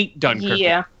hate Dunkirk.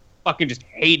 Yeah. Fucking just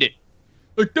hate it.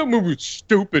 Like, that movie was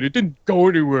stupid. It didn't go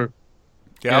anywhere.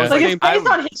 Yeah, it's based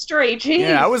on history. Jeez.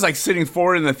 Yeah, I was like sitting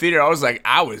forward in the theater.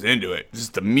 I was into it.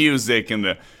 Just the music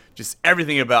and just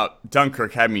everything about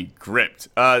Dunkirk had me gripped.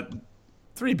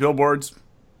 3 Billboards.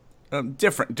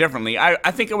 Differently.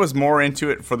 I think I was more into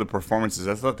it for the performances.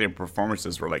 I thought the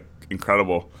performances were like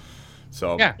incredible.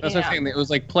 So yeah, that's what I'm saying. It was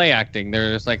like play acting.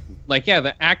 They're just like yeah,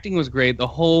 the acting was great. The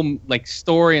whole like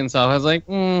story and stuff. I was like,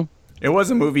 It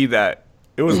was a movie that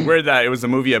it was weird that it was a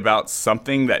movie about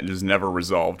something that was never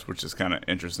resolved, which is kind of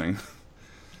interesting.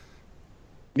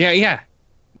 Yeah.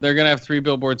 They're gonna have 3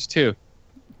 billboards too.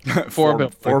 4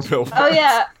 billboards. 4 billboards. Oh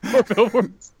yeah. 4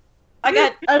 billboards.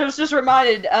 I was just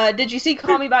reminded, did you see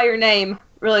Call Me By Your Name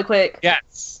really quick?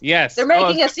 Yes. They're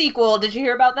making a sequel. Did you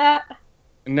hear about that?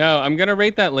 No, I'm going to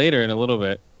rate that later in a little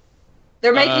bit.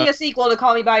 They're making a sequel to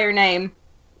Call Me By Your Name.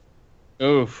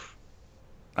 Oof.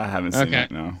 I haven't seen it,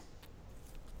 no.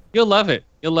 You'll love it.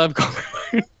 You'll love Call Me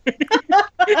By Your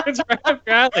Name. It's right up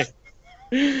your alley.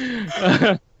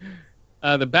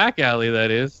 The back alley,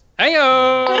 that is.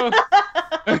 Hey-o!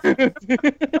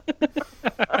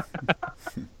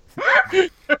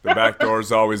 The back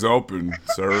door's always open,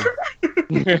 sir.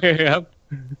 Yep.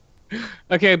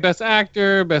 Okay, best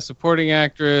actor, best supporting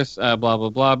actress, blah blah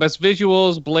blah. Best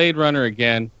visuals, Blade Runner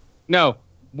again. No,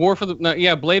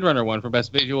 Blade Runner won for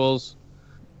best visuals.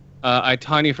 I,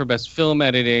 Tonya for best film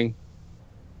editing.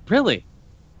 Really?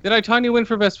 Did I, Tonya, win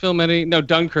for best film editing? No,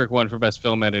 Dunkirk won for best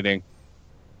film editing.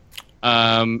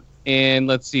 And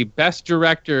let's see, best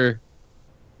director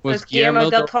was Guillermo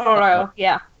del Toro.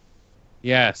 Yeah.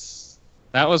 Yes.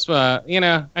 That was,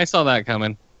 I saw that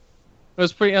coming. It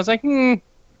was pretty, I was like,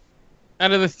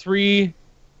 out of the 3,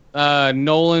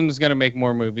 Nolan's going to make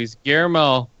more movies.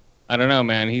 Guillermo, I don't know,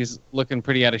 man. He's looking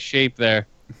pretty out of shape there.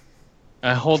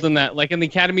 Holding that, like in the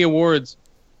Academy Awards,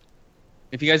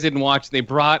 if you guys didn't watch, they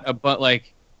brought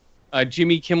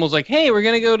Jimmy Kimmel's like, hey, we're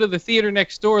going to go to the theater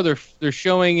next door. They're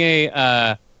showing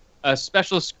a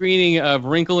special screening of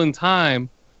Wrinkle in Time.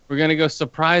 We're going to go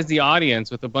surprise the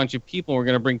audience with a bunch of people. We're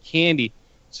going to bring candy.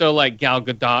 So, like, Gal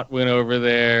Gadot went over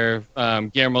there,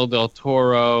 Guillermo del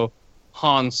Toro,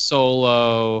 Han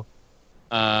Solo,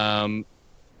 I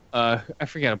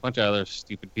forget, a bunch of other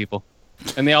stupid people.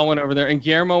 And they all went over there. And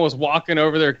Guillermo was walking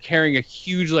over there carrying a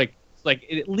huge, like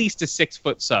at least a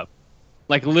 6-foot sub.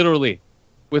 Like, literally.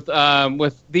 With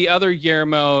the other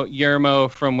Guillermo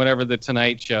from whatever, The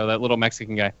Tonight Show, that little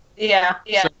Mexican guy. Yeah.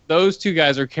 So those 2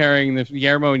 guys are carrying the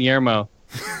Guillermo and Guillermo.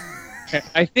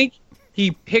 I think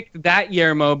he picked that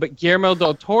Guillermo, but Guillermo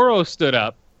del Toro stood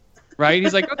up, right?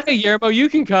 He's like, okay, Guillermo, you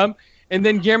can come. And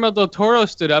then Guillermo del Toro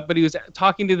stood up, but he was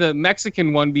talking to the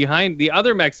Mexican one behind, the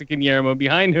other Mexican Guillermo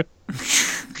behind him.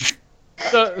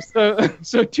 So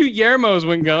 2 Guillermos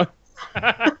went going.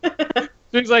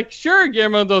 So he's like, sure,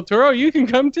 Guillermo del Toro, you can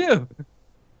come too.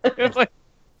 It's like,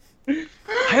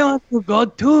 I want to go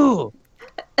too.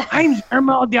 I'm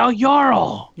Guillermo del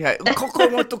Toro. Yeah, Coco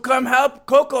want to come help?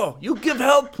 Coco, you give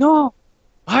help? No,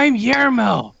 I'm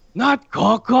Guillermo, not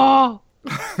Coco.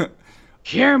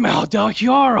 Guillermo del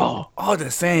Toro. All the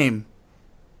same.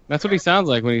 That's what he sounds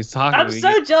like when he's talking. I'm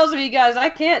so jealous of you guys. I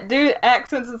can't do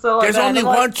accents and so like There's that. only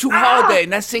one true holiday,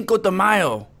 and that's Cinco de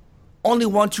Mayo. Only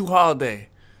one true holiday.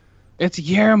 It's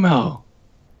Guillermo.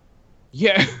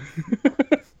 Yeah.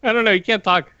 I don't know. You can't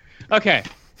talk. Okay.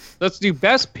 Let's do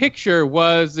best picture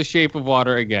was The Shape of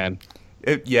Water again.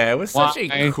 It was such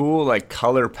a cool like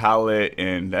color palette,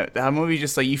 and that movie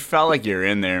just like you felt like you're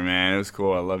in there, man. It was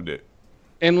cool. I loved it.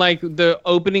 And like the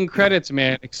opening credits,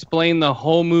 man, explain the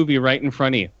whole movie right in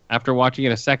front of you. After watching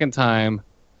it a second time,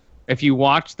 if you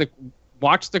watch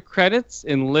the credits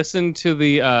and listen to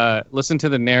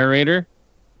the narrator,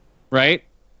 right?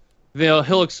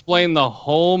 he'll explain the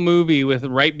whole movie with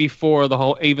right before the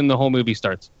whole movie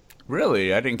starts.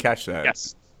 Really? I didn't catch that.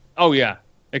 Yes. Oh yeah.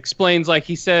 Explains, like,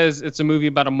 he says it's a movie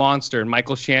about a monster and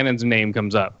Michael Shannon's name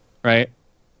comes up, right?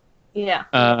 Yeah.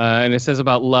 And it says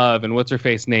about love and what's her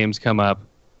face names come up.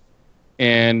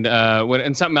 And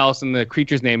and something else and the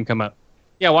creature's name come up.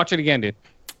 Yeah, watch it again, dude.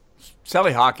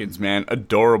 Sally Hawkins, man,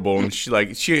 adorable, and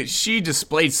she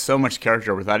displayed so much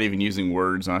character without even using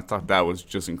words, and I thought that was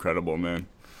just incredible, man.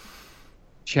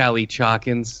 Charlie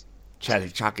Chalkins. Charlie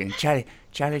Chalkins. Charlie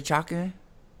Chalkins.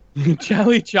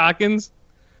 Charlie Chalkins.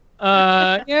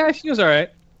 Yeah, she was all right.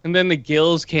 And then the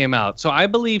gills came out. So I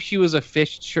believe she was a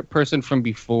fish person from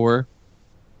before.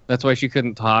 That's why she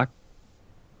couldn't talk.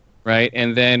 Right?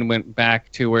 And then went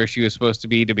back to where she was supposed to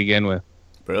be to begin with.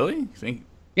 Really?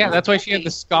 Yeah, that's why she had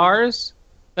the scars.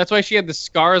 That's why she had the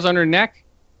scars on her neck.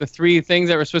 The 3 things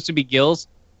that were supposed to be gills.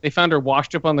 They found her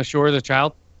washed up on the shore as a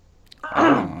child.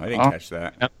 Oh, I didn't catch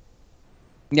that.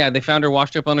 Yeah, they found her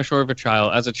washed up on the shore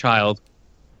as a child.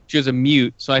 She was a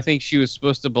mute, so I think she was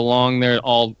supposed to belong there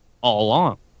all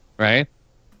along, right?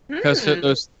 Because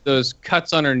those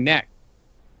cuts on her neck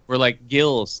were like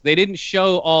gills. They didn't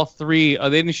show all 3. They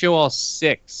didn't show all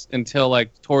 6 until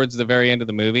like towards the very end of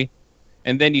the movie,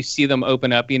 and then you see them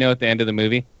open up. At the end of the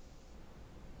movie.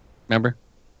 Remember?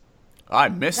 I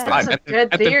missed that. At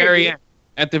the very end.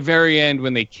 At the very end,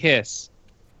 when they kiss,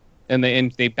 and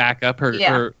they back up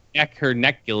her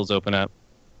neck gills open up.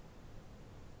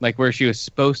 Like where she was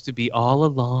supposed to be all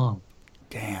along.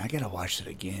 Damn, I gotta watch it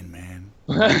again, man.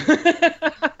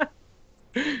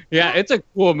 Yeah, it's a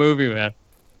cool movie, man.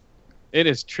 It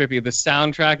is trippy. The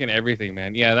soundtrack and everything,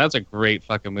 man. Yeah, that's a great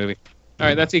fucking movie. All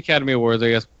right, that's the Academy Awards, I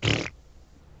guess.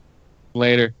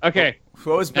 Later. Okay.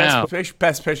 What was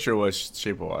best picture was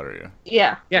Shape of Water,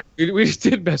 yeah. Yeah, we just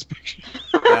did Best Picture.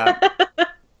 Yeah.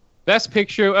 Best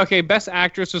Picture. Okay, Best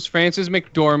Actress was Frances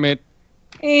McDormand.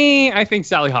 I think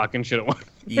Sally Hawkins should have won.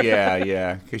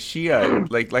 Yeah, because she,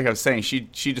 like I was saying,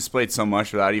 she displayed so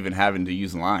much without even having to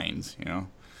use lines,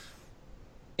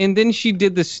 And then she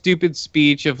did the stupid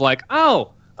speech of like,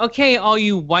 oh, okay, all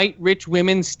you white rich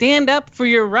women, stand up for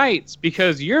your rights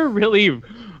because you're really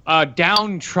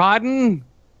downtrodden.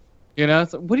 So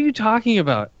what are you talking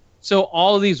about? So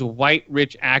all of these white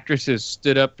rich actresses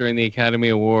stood up during the Academy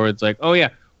Awards like, oh yeah,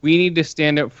 we need to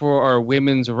stand up for our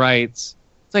women's rights.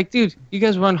 It's like, dude, you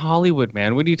guys run Hollywood,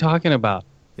 man. What are you talking about?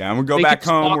 Yeah, I'm gonna go back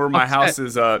home where my house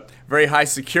is very high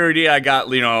security. I got,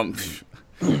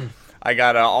 I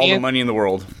got all the money in the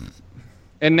world.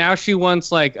 And now she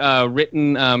wants like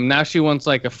now she wants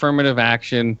like affirmative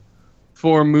action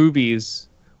for movies,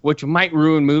 which might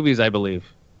ruin movies, I believe.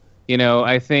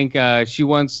 I think she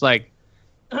wants like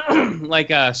like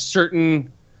a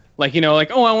certain, like,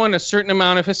 oh, I want a certain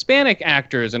amount of Hispanic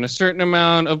actors and a certain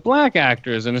amount of black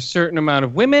actors and a certain amount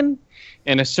of women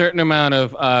and a certain amount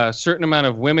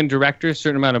of women directors,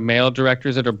 certain amount of male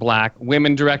directors that are black,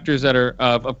 women directors that are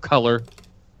of color.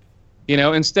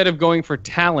 Instead of going for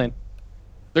talent,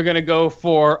 they're going to go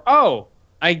for, oh,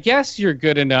 I guess you're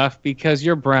good enough because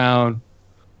you're brown,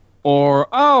 or,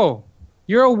 oh,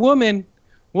 you're a woman.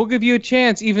 We'll give you a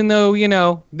chance, even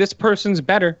though, this person's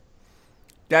better.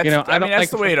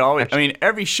 That's the way it always.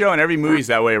 Every show and every movie is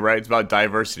that way, right? It's about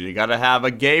diversity. You got to have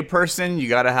a gay person, you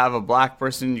got to have a black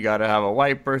person, you got to have a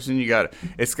white person. You got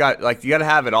to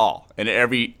have it all and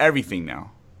everything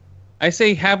now. I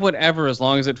say have whatever as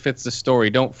long as it fits the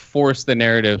story. Don't force the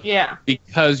narrative. Yeah.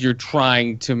 Because you're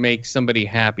trying to make somebody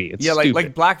happy. It's stupid.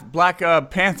 like Black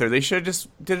Panther. They should have just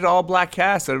did it all black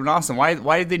cast. That would have been awesome.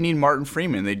 Why did they need Martin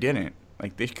Freeman? They didn't.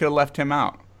 Like, they could have left him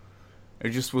out. It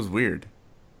just was weird.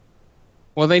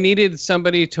 Well, they needed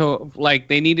somebody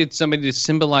to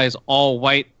symbolize all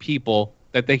white people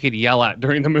that they could yell at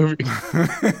during the movie.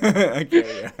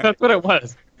 Okay, yeah. That's what it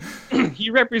was. He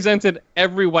represented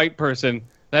every white person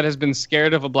that has been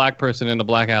scared of a black person in a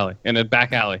back alley.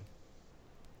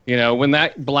 When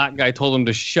that black guy told him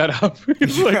to shut up,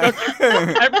 he's like,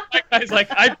 okay. Every black guy's like,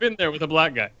 I've been there with a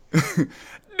black guy.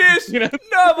 This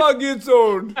never gets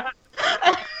old.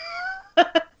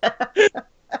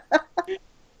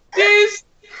 This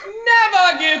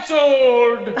never gets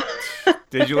old.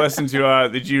 Did you listen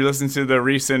to the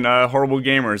recent Horrible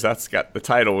Gamers? That's got the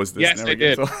title was this. Yes, never I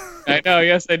gets did. Old. I know.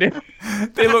 Yes, I did.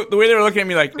 The way they were looking at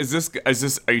me like, is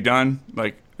this? Are you done?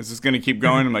 Like, is this gonna keep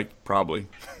going? I'm like, probably.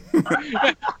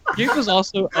 Gabe was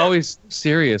also always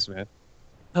serious, man.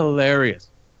 Hilarious.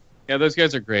 Yeah, those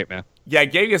guys are great, man. Yeah,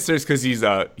 Gabe gets serious because he's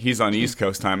on East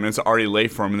Coast time and it's already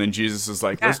late for him. And then Jesus is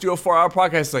like, let's do a 4-hour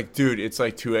podcast. It's like, dude, it's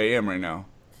like 2 a.m. right now.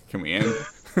 Can we end?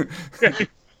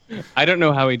 I don't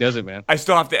know how he does it, man. I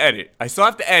still have to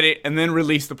edit and then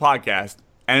release the podcast.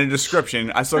 and a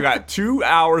description. I still got 2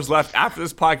 hours left after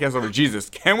this podcast over. Jesus,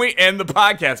 can we end the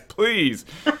podcast, please?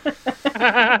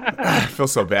 I feel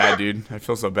so bad, dude. I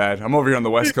feel so bad. I'm over here on the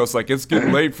West Coast, like, it's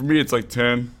getting late for me. It's like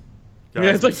 10. Guys.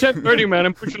 Yeah, it's like 10:30, man.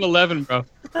 I'm pushing 11, bro.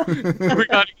 We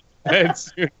got to get to bed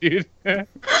soon, dude.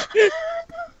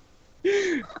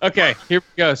 Okay, here we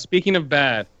go. Speaking of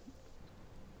bad,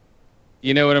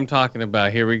 you know what I'm talking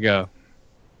about. Here we go.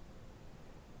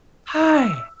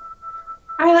 Hi.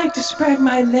 I like to spread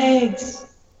my legs,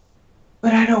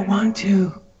 but I don't want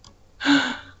to.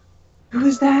 Who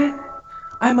is that?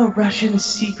 I'm a Russian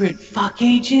secret fuck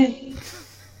agent.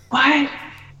 What?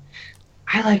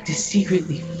 I like to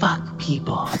secretly fuck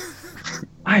people.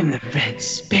 I'm the Red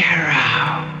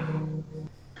Sparrow.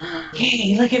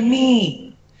 Hey, look at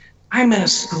me. I'm in a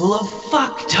school of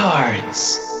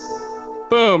fucktards.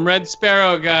 Boom, Red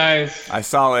Sparrow, guys. I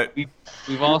saw it.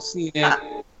 We've all seen it.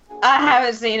 I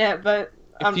haven't seen it, but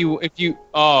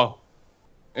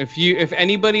if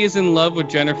anybody is in love with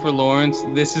Jennifer Lawrence,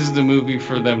 this is the movie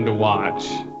for them to watch,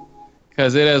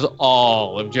 because it has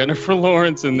all of Jennifer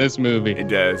Lawrence in this movie. It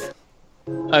does.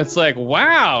 It's like,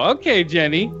 wow, okay,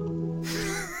 Jenny,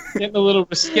 getting a little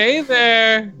risque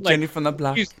there. Like, Jenny from the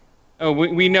block.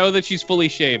 We know that she's fully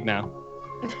shaved now.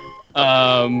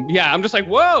 Yeah, I'm just like,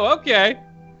 whoa, okay.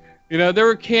 You know, there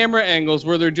were camera angles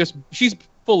where she's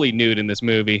fully nude in this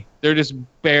movie. They're just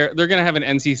they're gonna have an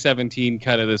NC-17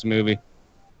 cut of this movie.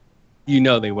 You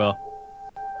know they will.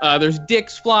 There's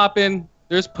dicks flopping,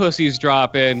 there's pussies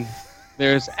dropping,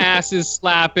 there's asses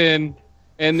slapping,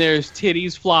 and there's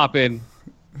titties flopping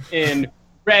in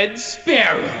Red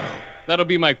Sparrow. That'll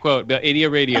be my quote. The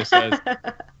Idiot Radio says.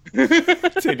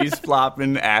 Titties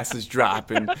flopping, asses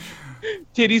dropping.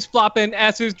 Titties flopping,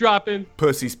 asses dropping.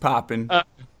 Pussies popping.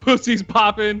 Pussies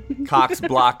popping. Cocks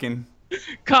blocking.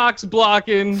 Cocks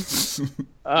blocking.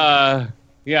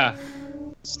 Yeah.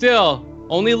 Still,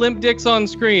 only limp dicks on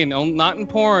screen. Not in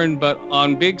porn, but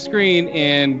on big screen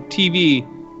and TV.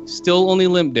 Still only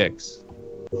limp dicks.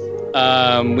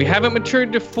 We haven't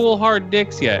matured to full hard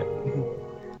dicks yet.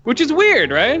 Which is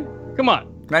weird, right? Come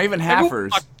on. Not even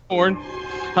halfers. Porn.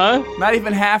 Huh? Not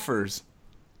even halfers.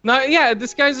 Yeah,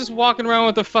 this guy's just walking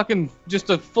around with just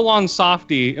a full-on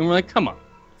softie, and we're like, come on.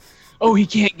 Oh, he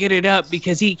can't get it up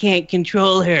because he can't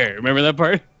control her. Remember that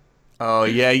part? Oh,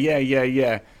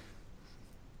 yeah.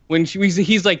 When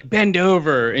he's like, bend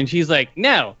over, and she's like,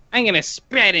 no, I'm going to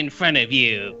spread in front of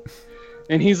you.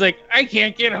 And he's like, I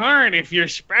can't get hard if you're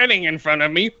spreading in front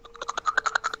of me.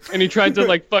 And he tried to,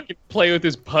 like, fucking play with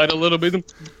his putt a little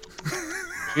bit.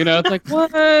 You know, it's like,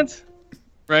 what?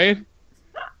 Right?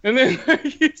 And then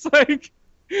he's like,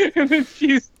 and then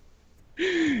she's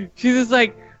just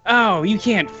like, oh, you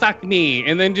can't fuck me.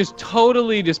 And then just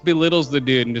totally just belittles the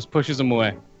dude and just pushes him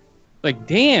away. Like,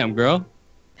 damn, girl.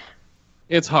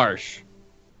 It's harsh.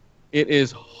 It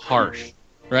is harsh.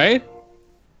 Right?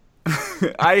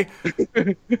 I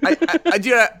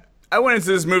went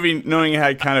into this movie knowing it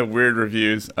had kind of weird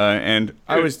reviews, and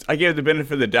I gave it the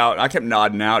benefit of the doubt. I kept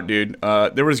nodding out, dude.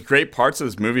 There was great parts of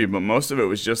this movie, but most of it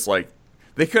was just like,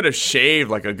 they could have shaved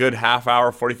like a good half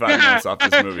hour, 45 minutes off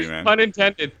this movie, man. Pun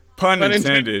intended. Pun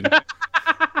intended.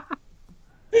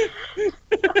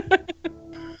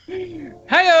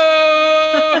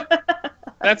 Hey-o!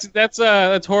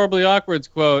 That's Horribly Awkward's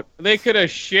quote. They could have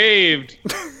shaved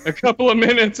a couple of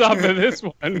minutes off of this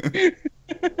one.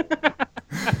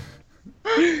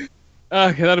 Okay,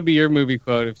 that'll be your movie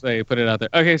quote if they put it out there.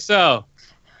 Okay, so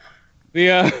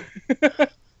the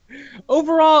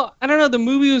overall, I don't know. The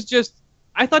movie was just.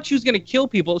 I thought she was gonna kill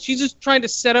people. She's just trying to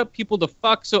set up people to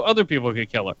fuck so other people could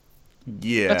kill her.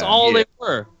 Yeah, that's all they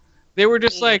were. They were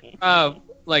just like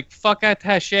fuck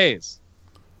attachés.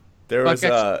 There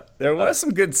was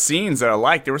some good scenes that I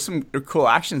liked. There were some cool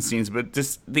action scenes, but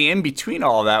just the in between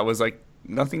all that was like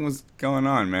nothing was going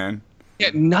on, man.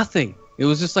 Yeah, nothing. It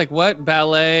was just like, what?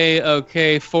 Ballet,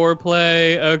 okay.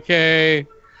 Foreplay, okay.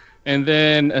 And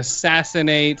then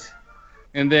assassinate.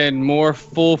 And then more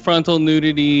full frontal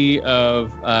nudity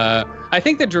of... I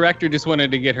think the director just wanted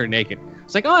to get her naked.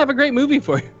 It's like, oh, I have a great movie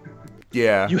for you.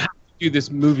 Yeah. You have to do this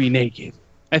movie naked.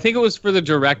 I think it was for the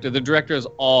director. The director has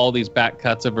all these back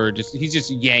cuts of her. He's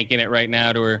just yanking it right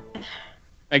now to her.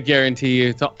 I guarantee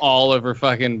you, to all of her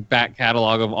fucking back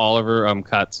catalog of all of her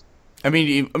cuts. I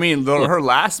mean, her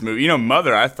last movie,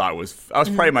 Mother, I thought was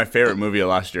probably my favorite movie of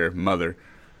last year, Mother.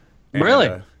 And,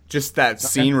 really? Just that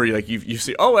scene where you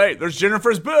see, oh wait, there's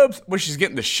Jennifer's boobs. Well, she's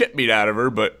getting the shit beat out of her,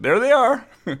 but there they are.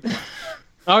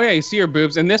 Oh yeah, you see her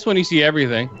boobs. And this one, you see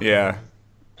everything. Yeah.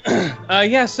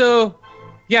 Yeah. So,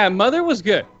 yeah, Mother was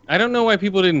good. I don't know why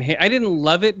people didn't hate. I didn't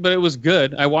love it, but it was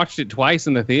good. I watched it twice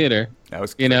in the theater. That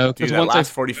was, dude, that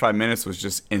last 45 minutes was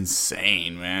just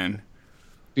insane, man.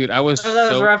 Dude, that was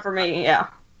rough for me. Yeah.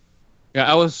 Yeah,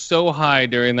 I was so high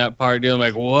during that part, dude. I'm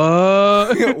like,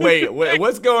 what? wait,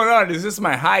 what's going on? Is this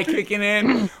my high kicking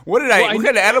in? What kind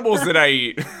of edibles did I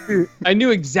eat? I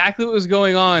knew exactly what was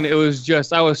going on. It was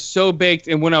just, I was so baked.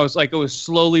 And when I was like, it was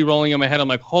slowly rolling in my head. I'm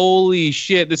like, holy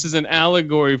shit, this is an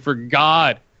allegory for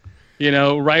God. You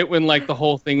know, right when like the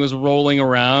whole thing was rolling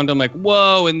around, I'm like,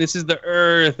 whoa, and this is the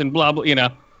earth and blah, blah, you know.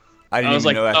 I didn't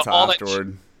even know that till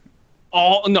afterward.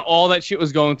 All that shit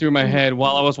was going through my head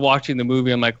while I was watching the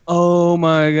movie. I'm like, oh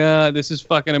my God, this is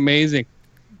fucking amazing.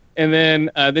 And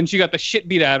then she got the shit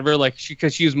beat out of her, like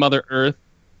because she was Mother Earth.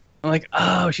 I'm like,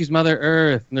 oh, she's Mother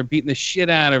Earth, and they're beating the shit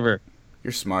out of her.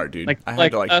 You're smart, dude. I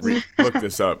had to look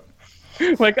this up.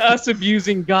 Like us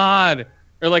abusing God,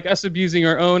 or like us abusing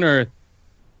our own Earth.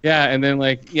 Yeah, and then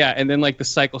the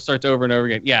cycle starts over and over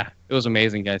again. Yeah, it was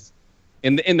amazing, guys.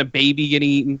 And the baby getting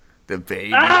eaten. The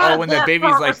baby. When the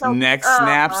baby's like neck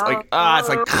snaps, like it's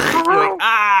like you're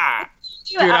like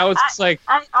Dude, I was just like,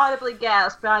 I audibly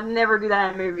gasped, but I never do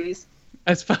that in movies.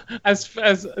 I've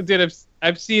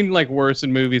seen like worse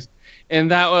in movies, and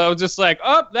that I was just like,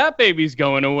 oh, that baby's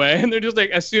going away, and they're just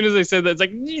like, as soon as they said that, it's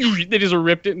like they just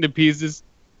ripped it into pieces.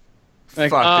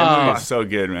 Like, fuck, that movie is so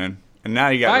good, man. And now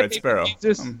you got Red Sparrow.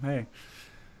 Hey,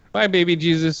 bye, baby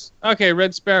Jesus. Okay,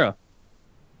 Red Sparrow.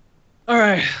 All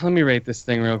right, let me rate this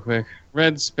thing real quick.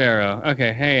 Red Sparrow.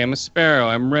 Okay, hey, I'm a sparrow.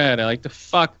 I'm red. I like to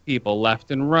fuck people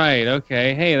left and right.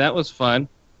 Okay, hey, that was fun.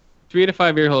 3 to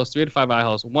 5 ear holes, 3 to 5 eye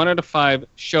holes. 1 out of 5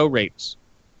 show rates.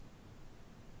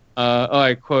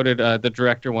 I quoted the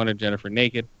director wanted Jennifer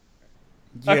naked.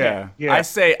 Yeah. I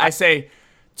say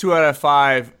 2 out of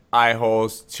 5 eye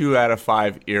holes, 2 out of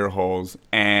 5 ear holes,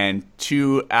 and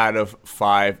 2 out of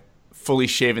 5 fully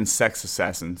shaven sex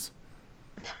assassins.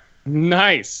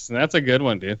 Nice. That's a good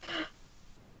one, dude.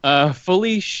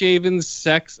 Fully shaven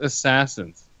sex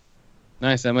assassins.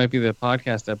 Nice. That might be the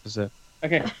podcast episode.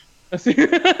 Okay. That'd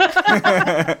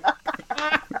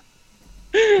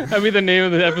be the name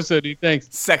of the episode, dude. Thanks.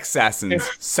 Sex assassins.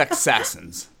 Sex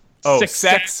assassins. Oh,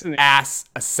 sex ass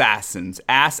assassins.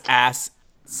 Ass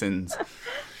sins.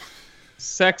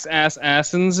 Sex ass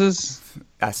assassins.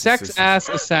 Sex ass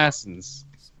assassins.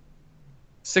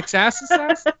 6 ass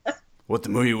assassins? What the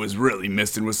movie was really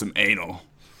missing was some anal.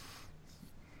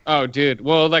 Oh, dude.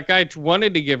 Well, that guy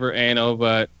wanted to give her anal,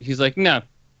 but he's like, no.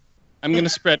 I'm going to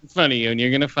spread in front of you, and you're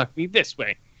going to fuck me this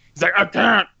way. He's like, I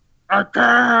can't.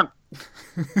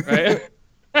 Right?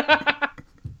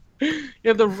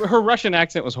 Yeah, her Russian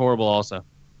accent was horrible also.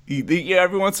 Yeah,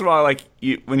 every once in a while, like,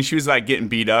 when she was, like, getting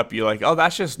beat up, you're like, oh,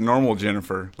 that's just normal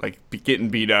Jennifer, like, getting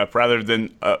beat up, rather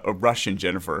than a Russian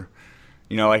Jennifer.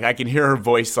 You know, like, I can hear her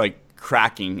voice, like,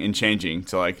 cracking and changing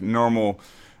to like normal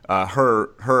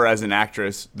her as an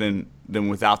actress than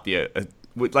without the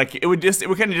like it would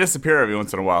kind of disappear every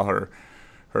once in a while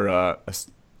her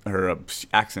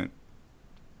accent.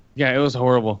 Yeah, it was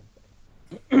horrible.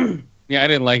 Yeah, I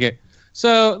didn't like it.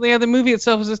 So yeah, the movie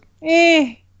itself was just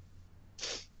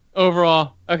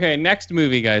overall. Okay, next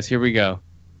movie, guys. Here we go.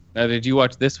 Now, did you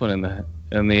watch this one in the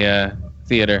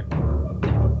theater?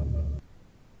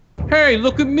 Hey,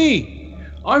 look at me.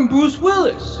 I'm Bruce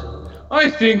Willis. I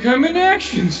think I'm an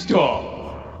action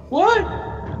star. What?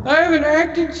 I haven't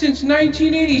acted since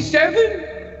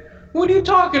 1987? What are you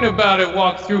talking about at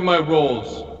Walk Through My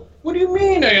Roles? What do you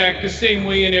mean I act the same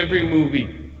way in every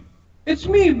movie? It's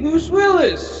me, Bruce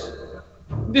Willis.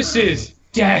 This is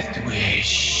Death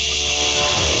Wish.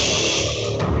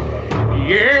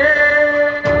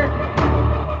 Yeah!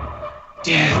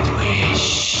 Death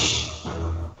Wish.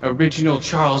 Original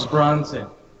Charles Bronson.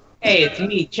 Hey, it's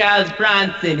me, Charles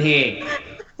Bronson here.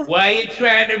 Why are you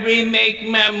trying to remake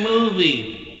my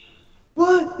movie?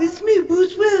 What? It's me,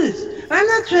 Bruce Willis. I'm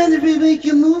not trying to remake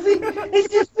your movie.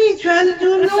 It's just me trying to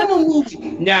do a normal movie.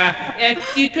 Nah,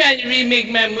 you're trying to remake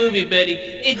my movie, buddy.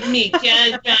 It's me,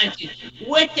 Charles Bronson.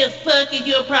 What the fuck is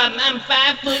your problem? I'm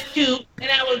 5'2", and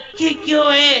I will kick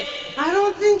your ass. I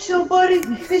don't think so, buddy.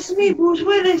 It's me, Bruce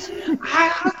Willis.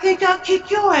 I don't think I'll kick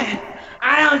your ass.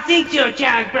 I don't think so,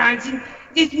 Charles Bronson.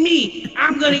 It's me.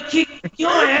 I'm gonna kick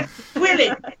your ass with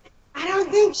it. I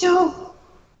don't think so.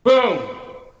 Boom.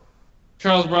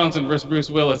 Charles Bronson versus Bruce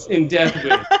Willis in Death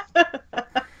Wish.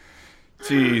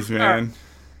 Jeez, man.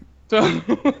 So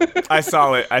I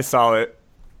saw it.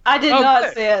 I did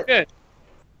not see it. Good.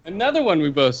 Another one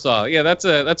we both saw. Yeah, that's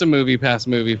a movie pass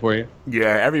movie for you.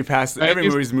 Yeah, every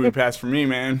movie's a movie pass for me,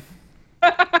 man.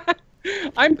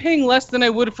 I'm paying less than I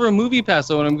would for a movie pass.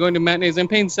 So when I'm going to matinees, I'm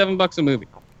paying $7 a movie.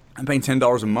 I'm paying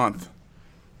 $10 a month.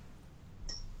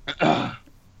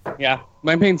 Yeah,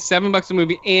 I'm paying $7 a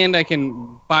movie, and I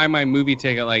can buy my movie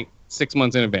ticket like 6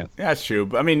 months in advance. Yeah, that's true.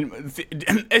 But I mean,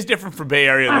 it's different for Bay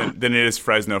Area than it is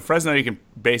Fresno. Fresno, you can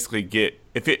basically get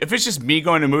if it's just me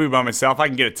going to a movie by myself, I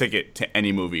can get a ticket to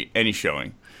any movie, any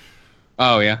showing.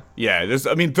 Oh yeah. Yeah, there's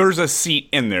a seat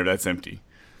in there that's empty.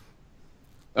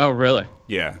 Oh really?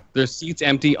 Yeah. There's seats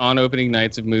empty on opening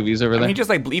nights of movies over there. I mean, just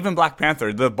like even Black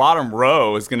Panther, the bottom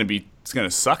row is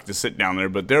gonna suck to sit down there,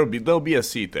 but there'll be a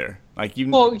seat there. Like you.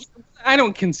 Well, I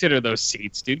don't consider those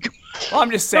seats, dude. Well,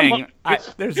 I'm just saying,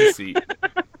 there's a seat.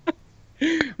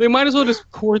 They might as well just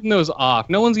cordon those off.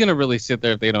 No one's gonna really sit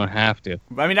there if they don't have to.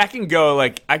 I mean, I can go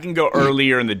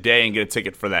earlier in the day and get a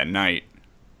ticket for that night.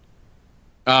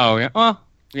 Oh yeah. Well,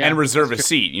 yeah. And reserve a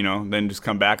seat, then just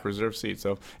come back, reserve seat.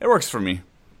 So it works for me.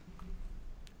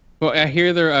 Well, I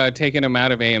hear they're taking them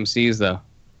out of AMC's though.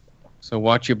 So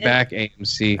watch your back,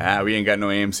 AMC. We ain't got no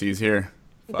AMC's here.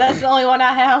 That's the only one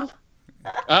I have.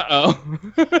 Uh-oh.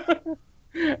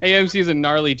 AMC is a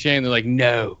gnarly chain. They're like,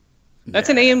 no. That's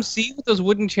an AMC with those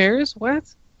wooden chairs?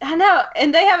 What? I know.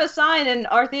 And they have a sign in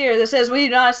our theater that says, we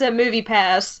do not accept movie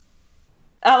pass.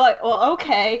 I'm like, well,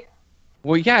 okay.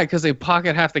 Well, yeah, because they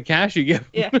pocket half the cash you give.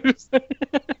 Yeah.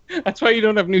 That's why you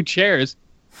don't have new chairs.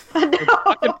 I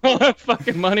know. All that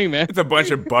fucking money, man. It's a bunch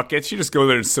of buckets. You just go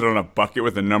there and sit on a bucket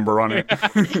with a number on it.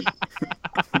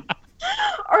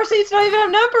 Our seats don't even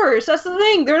have numbers. That's the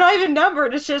thing. They're not even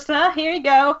numbered. It's just, here you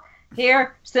go.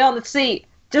 Here, sit on the seat.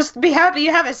 Just be happy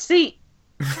you have a seat.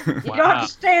 You don't have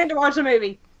to stand to watch a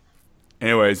movie.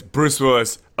 Anyways, Bruce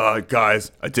Willis,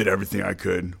 guys, I did everything I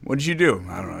could. What did you do?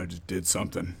 I don't know, I just did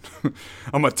something.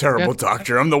 I'm a terrible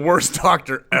doctor. I'm the worst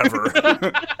doctor ever.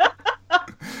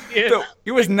 Yeah. So,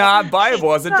 he was not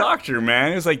viable as a doctor,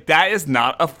 man. It was like, that is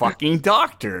not a fucking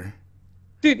doctor.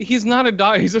 Dude, he's not a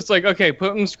doctor. He's just like, okay,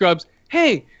 put him in scrubs.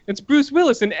 Hey, it's Bruce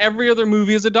Willis. In every other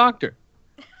movie is a doctor.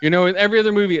 In every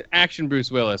other movie, action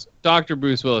Bruce Willis, Dr.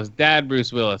 Bruce Willis, Dad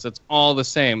Bruce Willis. It's all the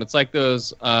same. It's like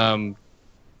those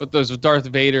Darth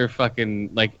Vader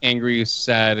fucking, like, angry,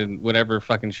 sad, and whatever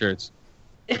fucking shirts.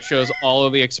 It shows all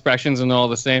of the expressions and they're all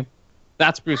the same.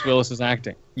 That's Bruce Willis's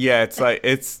acting. Yeah, it's like,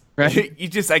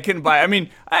 right? I couldn't buy. I mean,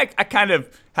 I kind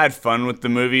of had fun with the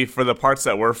movie for the parts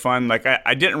that were fun. Like,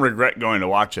 I didn't regret going to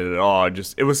watch it at all.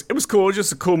 It was cool. It was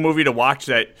just a cool movie to watch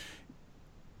that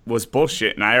was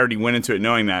bullshit, and I already went into it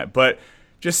knowing that. But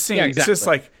just seeing, It's just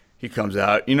like, he comes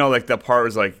out, like the part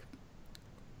was like,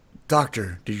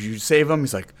 Doctor, did you save him?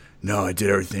 He's like, no, I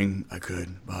did everything I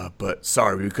could, but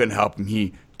sorry, we couldn't help him.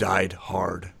 He died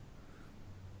hard.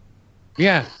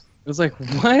 Yeah. It was like,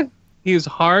 what? He was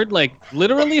hard, like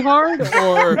literally hard,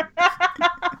 or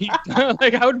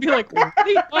like I would be like, what are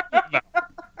you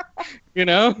talking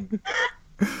about?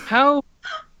 How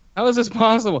is this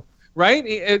possible?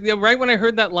 Right? Right when I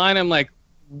heard that line, I'm like,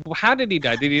 how did he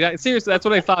die? Did he die? Seriously, that's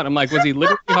what I thought. I'm like, was he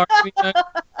literally hard when he died?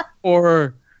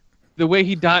 Or the way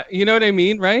he died? You know what I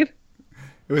mean, right?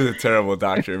 It was a terrible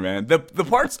doctor, man. The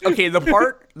part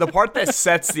that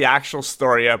sets the actual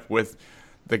story up with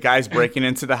the guys breaking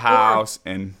into the house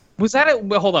and. Was that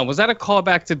hold on? Was that a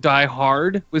callback to Die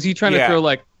Hard? Was he trying to throw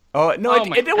like? Oh no!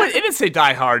 It didn't say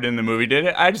Die Hard in the movie, did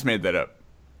it? I just made that up.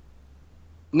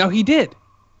 No, he did.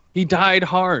 He died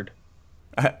hard.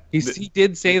 He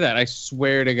did say that. I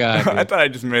swear to God. I thought I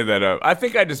just made that up. I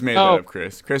think I just made that up,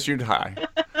 Chris. Chris, you're high.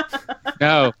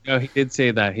 No, he did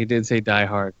say that. He did say Die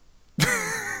Hard.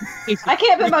 I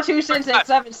can't put my 2 cents in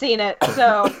because I haven't seen it.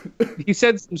 So he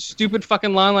said some stupid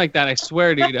fucking line like that. I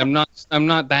swear, dude. I'm not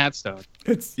that stoned.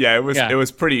 It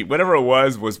was pretty. Whatever it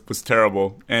was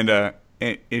terrible. And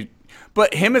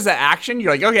but him as an action,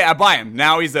 you're like, okay, I buy him.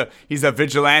 Now he's a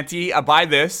vigilante. I buy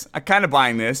this. I kind of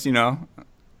buying this. I'm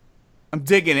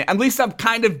digging it. At least I'm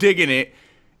kind of digging it,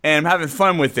 and I'm having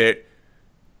fun with it.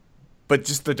 But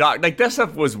just the that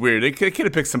stuff was weird. They could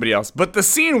have picked somebody else. But the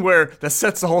scene that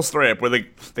sets the whole story up, where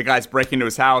the guys break into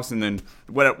his house and then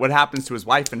what happens to his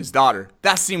wife and his daughter,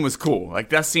 that scene was cool. Like,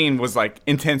 that scene was, like,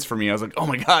 intense for me. I was like, oh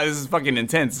my God, this is fucking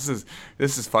intense.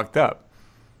 This is fucked up.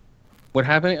 What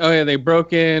happened? Oh yeah, they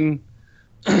broke in,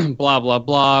 blah, blah,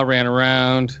 blah, ran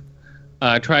around,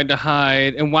 tried to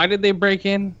hide. And why did they break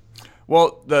in?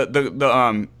 Well,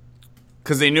 because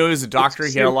they knew he was a doctor,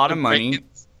 he had a lot of money.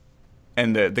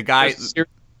 And the guy,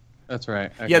 that's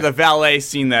right. Okay. Yeah, the valet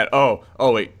seen that.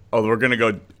 Wait, we're gonna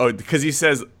go. Because he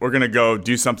says we're gonna go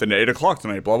do something at 8:00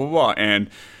 tonight. Blah blah blah, and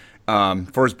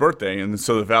for his birthday. And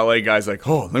so the valet guy's like,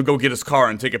 let me go get his car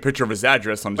and take a picture of his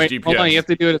address on his GPS. Hold on, you have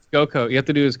to do it as Coco. You have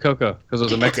to do it as Coco because it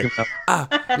was a Mexican.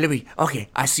 Louis. Okay,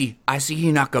 I see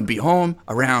he's not gonna be home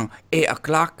around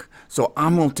 8:00. So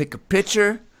I'm gonna take a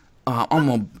picture.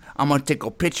 I'm I'm gonna take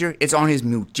a picture. It's on his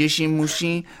magician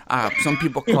machine. Some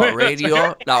people call it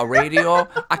radio.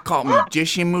 I call it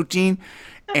magician machine.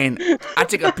 And I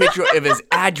take a picture of his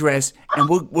address, and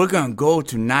we're gonna go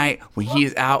tonight when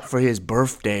he's out for his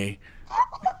birthday.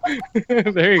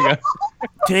 There you go.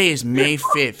 Today is May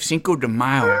 5th, Cinco de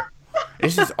Mayo.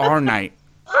 This is our night.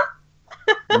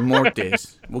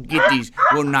 Mortis. We'll get these.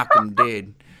 We'll knock them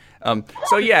dead.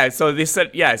 So they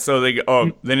said,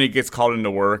 then he gets called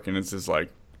into work, and it's just like,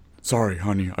 sorry,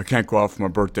 honey, I can't go out for my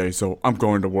birthday, so I'm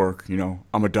going to work. You know,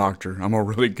 I'm a doctor. I'm a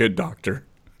really good doctor.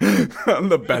 I'm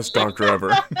the best doctor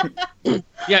ever.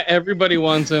 Yeah, everybody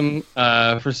wants him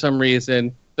for some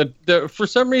reason. For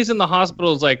some reason, the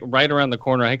hospital is like right around the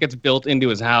corner. I think it's built into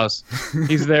his house.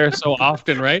 He's there so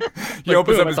often, right? He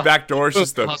opens up his back door.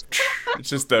 It's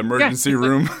just the emergency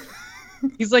room.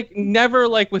 He's like never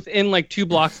like within like 2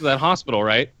 blocks of that hospital,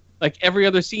 right? Like every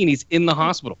other scene, he's in the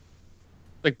hospital.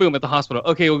 Like boom, at the hospital.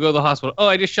 Okay, we'll go to the hospital. Oh,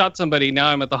 I just shot somebody. Now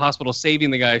I'm at the hospital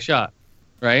saving the guy I shot.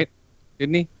 Right?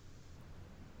 Didn't he?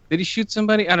 Did he shoot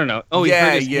somebody? I don't know. Oh,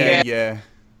 yeah.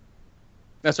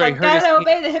 That's right. I gotta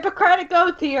obey the Hippocratic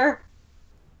oath here.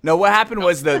 No, what happened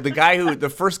was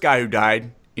the first guy who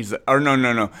died. He's like, or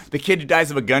no. The kid who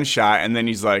dies of a gunshot, and then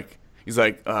he's like,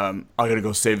 I gotta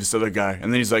go save this other guy,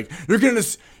 and then he's like,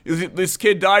 this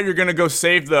kid died. You're gonna go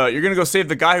save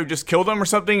the guy who just killed him or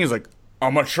something. He's like,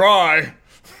 I'm gonna try.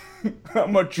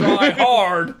 I'm gonna try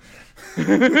hard.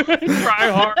 Try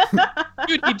hard.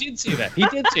 Dude, he did say that. He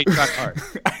did say try hard.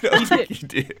 I don't think he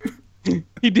did.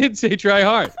 He did say try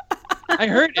hard. I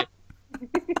heard it.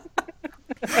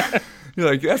 You're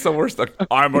like, that's the worst. Like,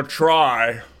 I'm gonna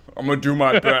try. I'm gonna do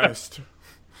my best.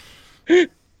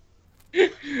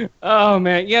 Oh,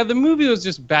 man. Yeah, the movie was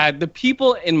just bad. The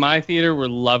people in my theater were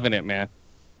loving it, man.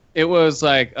 It was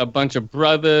like a bunch of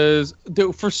brothers.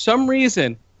 For some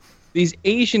reason, these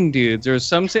Asian dudes, there was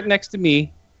some sitting next to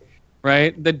me,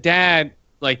 right? The dad,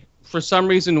 like, for some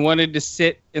reason wanted to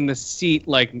sit in the seat,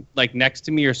 like next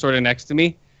to me or sort of next to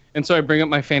me. And so I bring up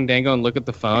my Fandango and look at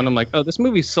the phone. I'm like, oh, this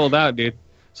movie's sold out, dude.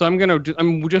 So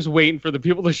I'm just waiting for the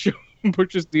people to show and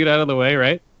push this dude out of the way,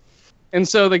 right? And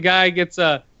so the guy gets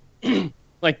of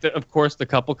course the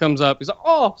couple comes up. He's like,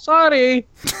 oh, sorry.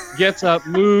 Gets up,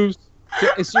 moves.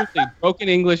 It's seriously broken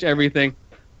English, everything.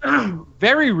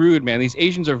 Very rude, man. These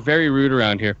Asians are very rude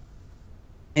around here.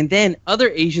 And then other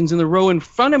Asians in the row in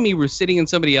front of me were sitting in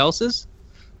somebody else's,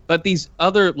 but these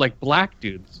other like black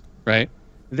dudes, right?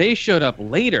 They showed up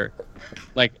later,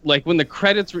 like when the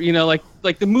credits were,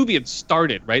 like the movie had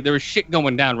started, right? There was shit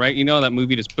going down, right? You know that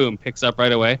movie just boom picks up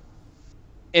right away,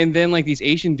 and then like these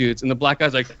Asian dudes and the black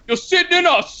guy's like, "You're sitting in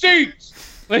our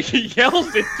seats!" Like he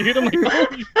yells it, dude. I'm like,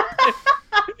 holy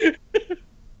shit.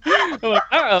 I'm like,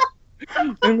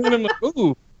 and then I'm like,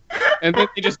 ooh. And then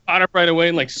they just caught up right away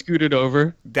and like scooted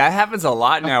over. That happens a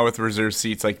lot now with reserved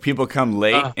seats. Like people come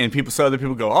late and other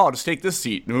people go, "Oh, just take this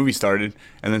seat." The movie started,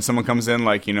 and then someone comes in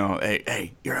like,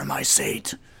 hey, you're in my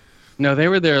seat. No, they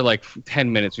were there like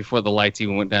 10 minutes before the lights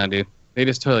even went down, dude. They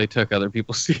just totally took other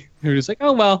people's seats. They were just like,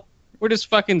 "Oh well, we're just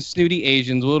fucking snooty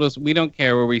Asians. We don't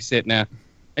care where we sit now."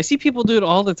 I see people do it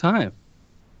all the time.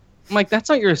 I'm like, that's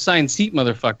not your assigned seat,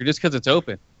 motherfucker. Just because it's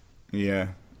open. Yeah.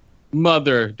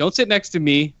 Mother, don't sit next to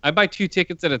me. I buy 2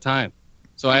 tickets at a time,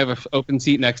 so I have an open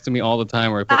seat next to me all the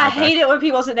time. Where I hate it when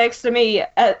people sit next to me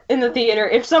in the theater.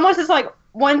 If someone sits like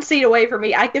 1 seat away from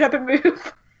me, I get up and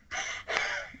move.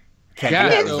 I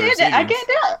can't do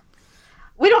it.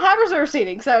 We don't have reserved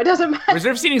seating, so it doesn't matter.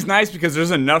 Reserved seating is nice because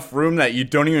there's enough room that you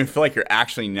don't even feel like you're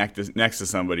actually next to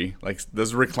somebody. Like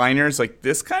those recliners, like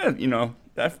this kind of,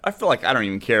 I feel like I don't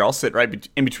even care. I'll sit right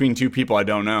in between 2 people I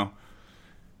don't know.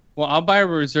 Well, I'll buy a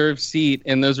reserved seat,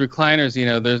 and those recliners,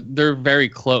 they're very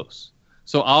close.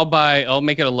 So I'll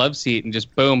make it a love seat and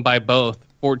just boom, buy both,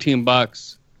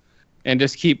 $14, and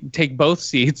just take both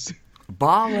seats.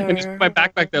 Baller. And just put my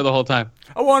backpack there the whole time.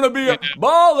 I want to be a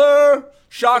baller,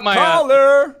 shot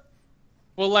caller.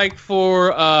 Well, like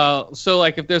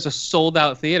if there's a sold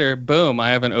out theater, boom, I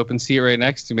have an open seat right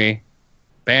next to me.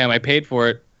 Bam, I paid for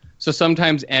it. So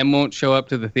sometimes M won't show up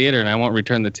to the theater, and I won't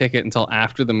return the ticket until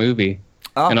after the movie.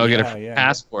 Oh, and I'll get a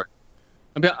passport.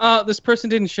 I'll be like, oh, this person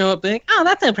didn't show up. They think, oh,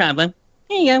 that's no problem.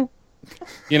 Here you go.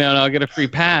 And I'll get a free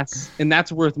pass. And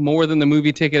that's worth more than the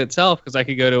movie ticket itself because I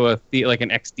could go to like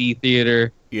an XD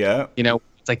theater. Yeah.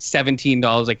 It's like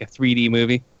 $17, like a 3D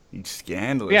movie.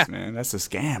 Scandalous, man. That's a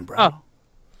scam, bro. Oh,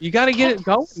 you got to get it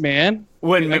going, man.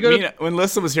 when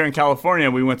Lissa was here in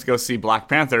California, we went to go see Black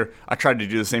Panther. I tried to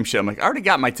do the same shit. I'm like, I already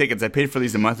got my tickets. I paid for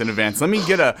these a month in advance. Let me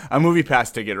get a movie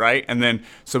pass ticket, right? And then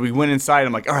so we went inside.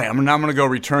 I'm like, all right, I'm gonna go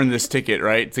return this ticket,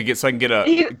 right, so I can get a.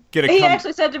 He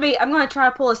actually said to me, "I'm gonna try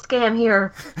to pull a scam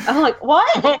here." I'm like, what?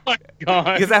 Oh my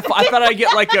god! Because I thought I'd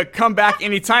get like a come back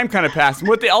anytime kind of pass. And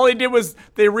what all they did was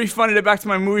they refunded it back to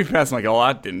my movie pass. I'm like, oh,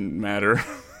 that didn't matter.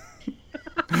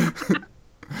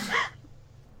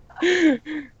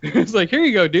 It's like, here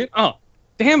you go, dude. Oh,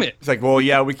 damn it. It's like, well,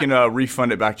 yeah, we can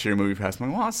refund it back to your movie pass. I'm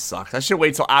like, well, that sucks. I should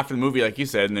wait till after the movie, like you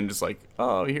said, and then just like,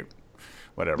 oh, here,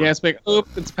 whatever. Yeah, it's like, oh,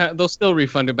 they'll still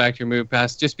refund it back to your movie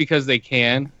pass just because they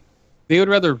can. They would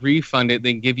rather refund it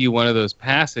than give you one of those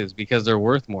passes because they're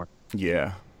worth more.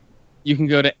 Yeah. You can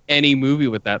go to any movie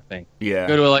with that thing. Yeah.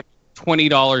 Go to like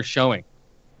 $20 showing,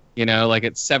 like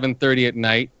at 7:30 at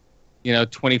night,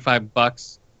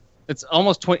 $25. It's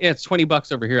almost 20. It's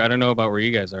 $20 over here. I don't know about where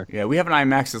you guys are. Yeah, we have an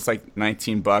IMAX that's like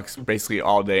 $19 basically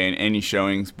all day in any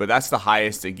showings, but that's the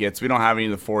highest it gets. We don't have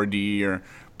any of the 4D or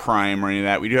Prime or any of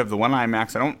that. We do have the one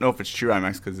IMAX. I don't know if it's true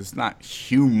IMAX because it's not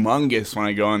humongous when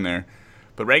I go in there.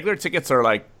 But regular tickets are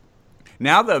like,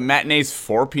 now the matinee's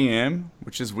 4 p.m.,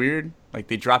 which is weird. Like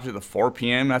they dropped it to 4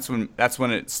 p.m. That's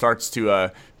when it starts to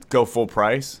go full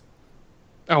price.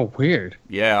 Oh, weird.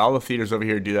 Yeah, all the theaters over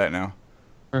here do that now.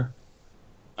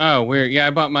 Oh, weird. Yeah,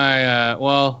 I bought my,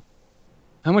 how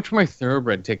much were my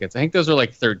Thoroughbred tickets? I think those are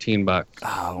like $13.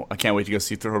 Oh, I can't wait to go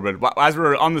see Thoroughbred. As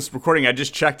we're on this recording, I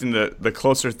just checked in the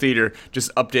closer theater,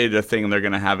 just updated a thing, and they're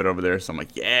going to have it over there. So I'm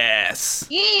like, yes.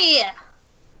 Yeah.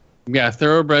 Yeah,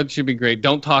 Thoroughbred should be great.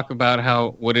 Don't talk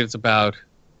about what it's about,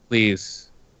 please.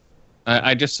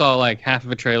 I just saw like half of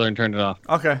a trailer and turned it off.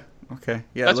 Okay.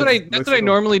 Yeah. That's what I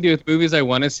normally do with movies I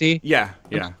want to see. Yeah.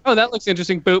 Oh, that looks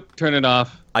interesting. Boop, turn it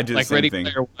off. I do the same Ready thing.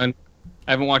 Player One.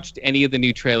 I haven't watched any of the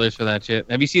new trailers for that shit.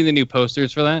 Have you seen the new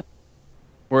posters for that?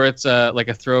 Where it's like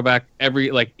a throwback.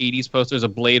 Every like 80s poster. There's a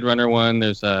Blade Runner one.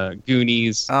 There's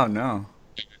Goonies. Oh no.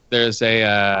 There's I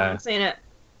haven't seen it.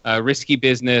 Risky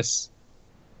Business.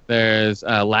 There's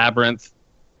Labyrinth.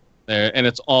 And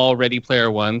it's all Ready Player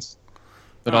Ones.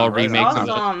 But all remakes.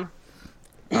 Awesome.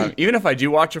 Even if I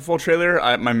do watch a full trailer,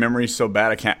 my memory's so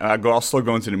bad I can't. I'll still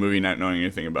go into the movie not knowing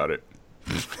anything about it.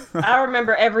 I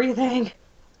remember everything.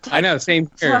 I know, same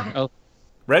here.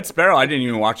 Red Sparrow, I didn't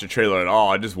even watch the trailer at all.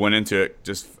 I just went into it.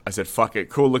 I said, fuck it.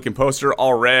 Cool looking poster,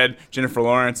 all red. Jennifer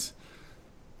Lawrence.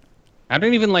 I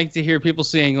don't even like to hear people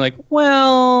saying like,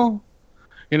 well,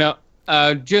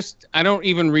 I don't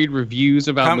even read reviews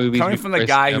about movies. Coming from the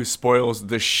guy who spoils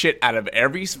the shit out of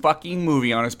every fucking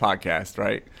movie on his podcast,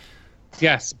 right?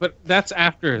 Yes, but that's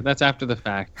after the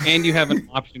fact, and you have an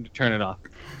option to turn it off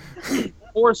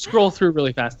or scroll through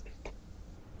really fast.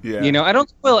 Yeah, I don't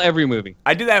spoil every movie.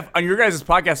 I did that on your guys'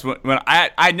 podcast when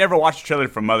I never watched a trailer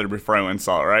for Mother before I went and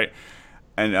saw it, right?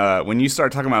 And when you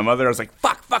started talking about Mother, I was like,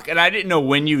 fuck, and I didn't know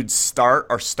when you'd start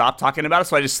or stop talking about it,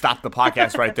 so I just stopped the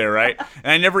podcast right there, right?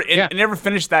 And I never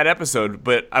finished that episode,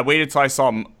 but I waited till I saw,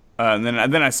 and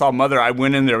then I saw Mother. I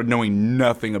went in there knowing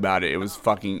nothing about it. It was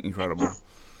fucking incredible.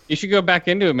 You should go back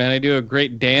into it, man. I do a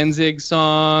great Danzig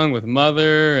song with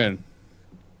Mother, and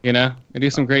I do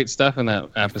some great stuff in that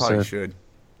episode. Probably should.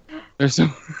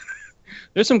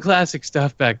 There's some classic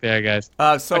stuff back there, guys.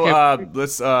 Let's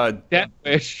Death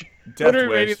Wish. Death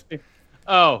Wish.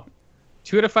 Oh,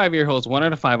 2 out of 5 ear holes, 1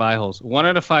 out of 5 eye holes, 1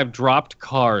 out of 5 dropped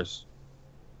cars.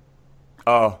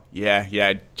 Oh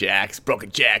yeah, jacks,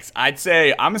 broken jacks. I'm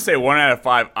gonna say 1 out of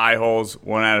 5 eye holes,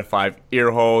 1 out of 5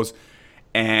 ear holes.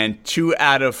 And 2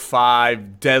 out of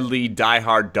 5 deadly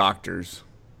diehard doctors.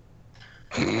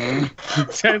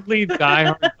 Deadly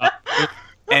diehard doctors.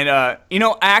 And I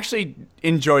actually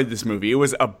enjoyed this movie. It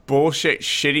was a bullshit,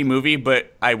 shitty movie,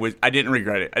 but I didn't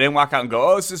regret it. I didn't walk out and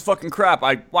go, "Oh, this is fucking crap."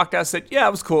 I walked out and said, "Yeah,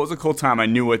 it was cool. It was a cool time. I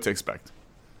knew what to expect."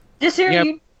 Just hearing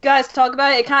you guys talk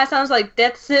about it, it kind of sounds like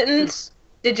Death Sentence.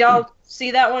 Did y'all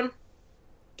see that one?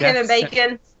 Kevin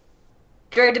Bacon.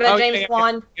 Directed by James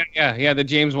Wan. Yeah, the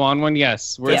James Wan one,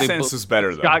 yes. Death Sentence was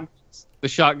better, though. The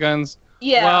shotguns.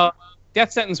 Yeah. Well,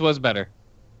 Death Sentence was better.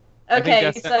 Okay,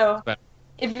 so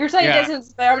if you're saying Death Sentence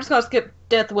is better, I'm just going to skip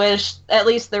Death Wish, at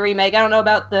least the remake. I don't know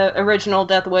about the original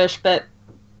Death Wish, but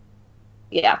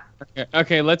yeah.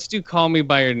 Okay, let's do Call Me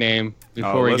By Your Name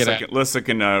before we get out. Alyssa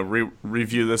can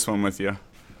review this one with you.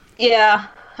 Yeah,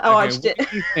 I watched it.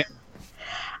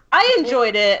 I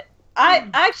enjoyed it. I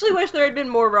actually wish there had been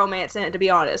more romance in it, to be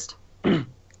honest. You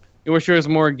wish there was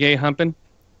more gay humping?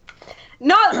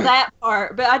 Not that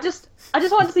part, but I just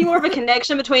wanted to see more of a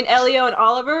connection between Elio and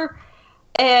Oliver.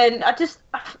 And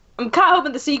I'm kind of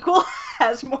hoping the sequel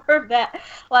has more of that.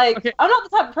 Like, okay. I'm not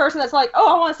the type of person that's like,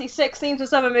 oh, I want to see sex scenes and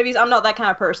stuff in movies. I'm not that kind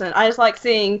of person. I just like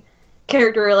seeing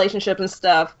character relationships and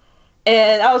stuff.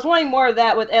 And I was wanting more of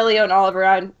that with Elio and Oliver.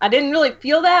 I didn't really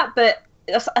feel that, but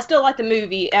I still liked the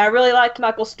movie. And I really liked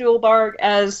Michael Stuhlbarg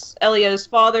as Elio's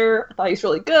father. I thought he was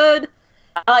really good.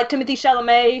 I liked Timothée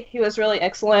Chalamet. He was really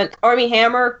excellent. Armie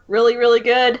Hammer, really, really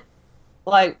good.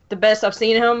 Like, the best I've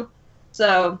seen him.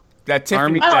 So, that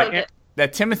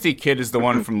Timothy kid is the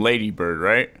one from Lady Bird,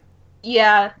 right?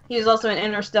 Yeah, he was also in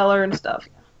Interstellar and stuff.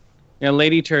 Yeah,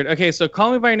 Lady Turd. Okay, so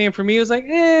Call Me By Your Name for me was like,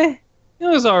 it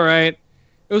was all right.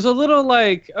 It was a little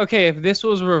like, okay, if this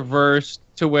was reversed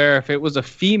to where if it was a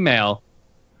female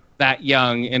that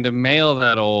young and a male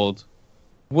that old,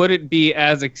 would it be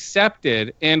as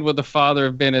accepted? And would the father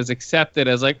have been as accepted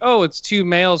as like, oh, it's two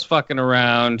males fucking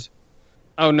around.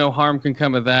 Oh, no harm can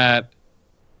come of that.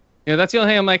 Yeah, that's the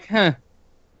only thing I'm like,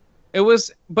 It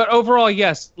was, but overall,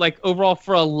 yes. Like, overall,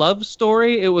 for a love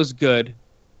story, it was good.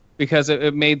 Because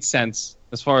it made sense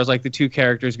as far as, like, the two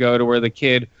characters go, to where the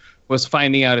kid was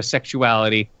finding out his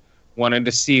sexuality, wanted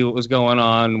to see what was going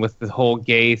on with the whole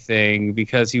gay thing,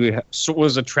 because he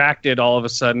was attracted all of a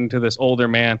sudden to this older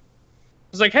man. It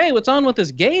was like, hey, what's on with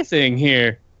this gay thing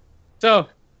here? So,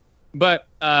 but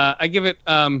I give it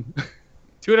 2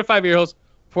 out of 5 ear holes,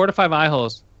 4 out of 5 eye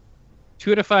holes,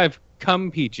 2 out of 5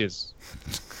 cum peaches.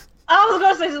 I was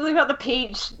going to say something about the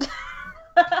peach.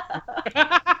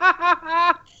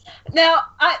 Now,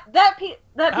 that peach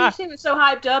scene was so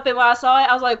hyped up, and when I saw it,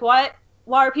 I was like, what?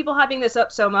 Why are people hyping this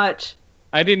up so much?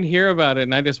 I didn't hear about it,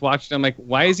 and I just watched it. I'm like,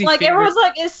 why is he... Like, everyone's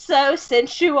like, it's so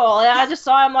sensual, and I just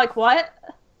saw it, I'm like, what?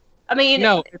 I mean,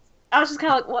 no, I was just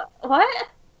kind of like, what?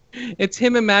 It's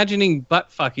him imagining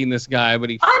butt-fucking this guy, but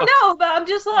I know, but I'm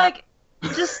just like,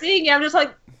 just seeing it, I'm just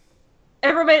like,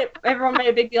 everyone made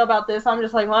a big deal about this. I'm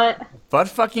just like, what? Butt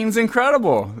fucking's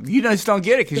incredible. You just don't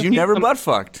get it because you never butt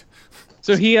fucked.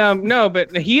 So he no,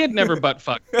 but he had never butt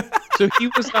fucked. So he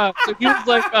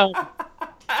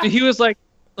was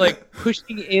like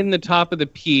pushing in the top of the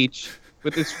peach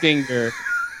with his finger.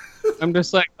 I'm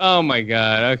just like, oh my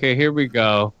god, okay, here we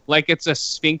go. Like it's a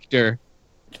sphincter.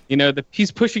 You know,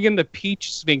 he's pushing in the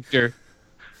peach sphincter,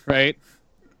 right?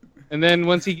 And then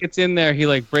once he gets in there, he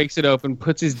like breaks it open,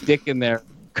 puts his dick in there,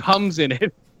 comes in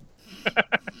it.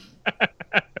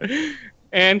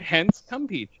 And hence cum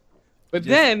peach. But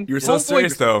then you were so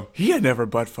serious though. He had never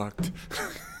butt fucked.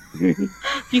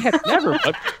 He had never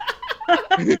butt fucked.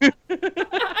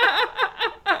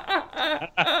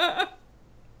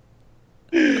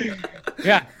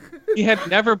 Yeah, he had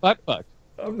never butt fucked.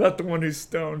 I'm not the one who's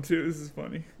stoned too. This is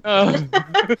funny.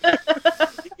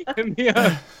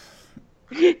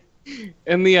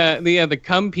 And the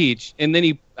cum peach, and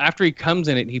then after he comes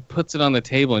in it, he puts it on the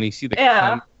table, and you see the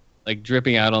cum like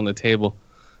dripping out on the table.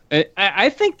 I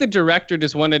think the director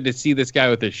just wanted to see this guy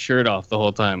with his shirt off the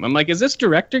whole time. I'm like, is this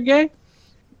director gay?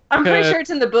 I'm pretty sure it's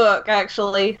in the book,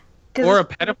 actually. Or a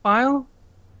pedophile?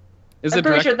 I'm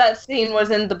pretty sure that scene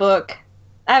was in the book.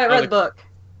 I haven't read the book.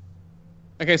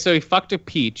 Okay, so he fucked a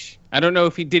peach. I don't know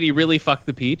if did he really fuck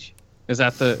the peach? Is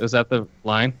that the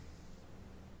line?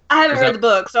 I haven't read the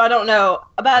book, so I don't know.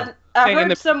 I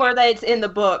heard somewhere that it's in the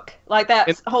book. Like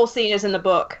that whole scene is in the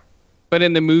book. But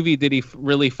in the movie, did he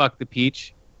really fuck the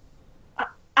peach?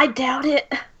 I doubt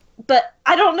it, but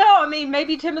I don't know. I mean,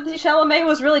 maybe Timothée Chalamet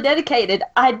was really dedicated.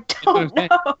 I don't know.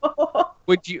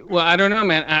 Would you? Well, I don't know,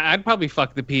 man. I'd probably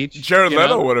fuck the peach. Jared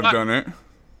Leto would have done it.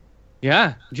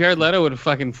 Yeah, Jared Leto would have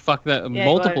fucking fucked that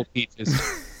multiple peaches.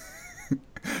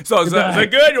 So is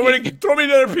that good? You want to throw me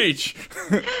another peach?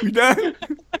 You done?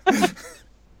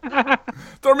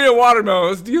 Throw me a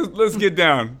watermelon. Let's get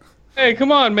down. Hey,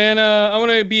 come on, man. I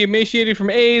want to be emaciated from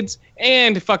AIDS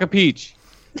and fuck a peach.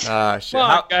 Shit. Come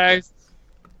on, guys.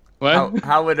 What?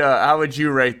 How would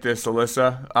you rate this,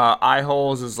 Alyssa? Eye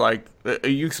holes is like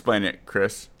you explain it,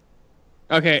 Chris.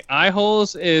 Okay, eye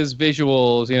holes is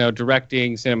visuals,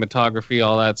 directing, cinematography,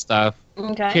 all that stuff.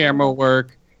 Okay. Camera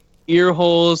work. Ear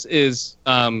holes is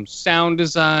sound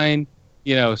design,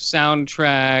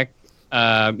 soundtrack,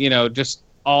 just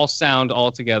all sound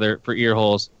all together for ear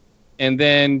holes. And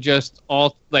then just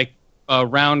all like a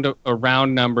round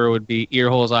number would be ear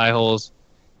holes, eye holes,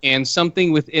 and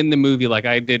something within the movie. Like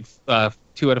I did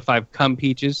 2 out of 5 cum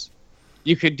peaches.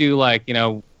 You could do like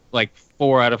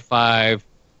 4 out of 5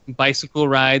 bicycle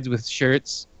rides with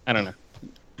shirts. I don't know.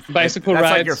 Bicycle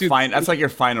rides. That's like your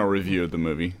final review of the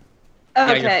movie.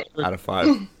 Okay. Out of 5.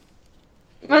 I'm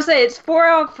gonna say it's 4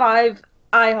 out of 5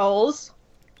 eye holes,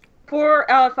 4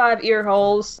 out of 5 ear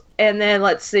holes, and then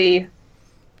let's see.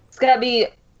 It's gotta be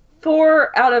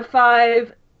 4 out of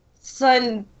 5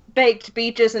 sun baked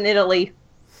beaches in Italy.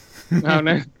 Oh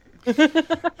no.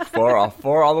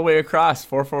 Four all the way across.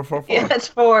 Four. Yeah, it's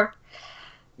 4.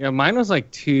 Yeah, mine was like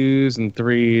 2s and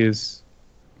 3s.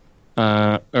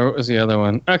 Or what was the other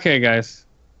one? Okay, guys.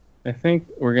 I think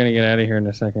we're going to get out of here in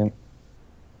a second.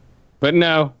 But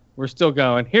no, we're still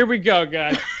going. Here we go,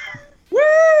 guys.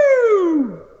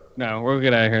 Woo! No, we'll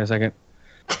get out of here in a second.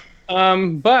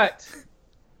 But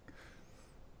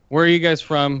where are you guys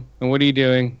from and what are you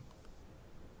doing?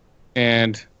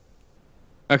 And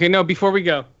okay, no, before we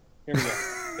go. Here we go.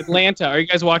 Atlanta, are you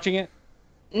guys watching it?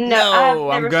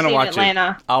 No, I'm gonna watch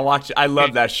Atlanta. it. I'll watch it. I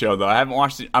love that show though. I haven't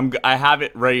watched it. I have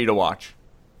it ready to watch.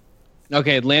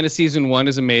 Okay, Atlanta season 1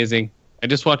 is amazing. I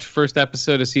just watched the first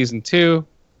episode of season 2.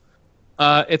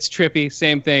 It's trippy.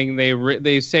 Same thing.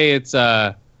 They say it's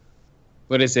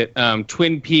what is it?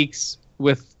 Twin Peaks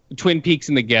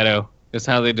in the ghetto is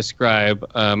how they describe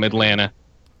Atlanta.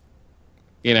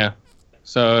 You know,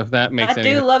 so if that makes I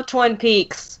do love Twin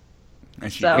Peaks.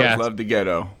 And she does love the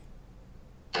ghetto.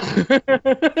 4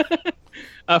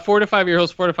 to 5 Ear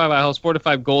Holes, 4 to 5 Eye Holes, 4 to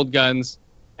 5 Gold Guns.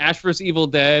 Ash vs. Evil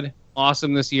Dead,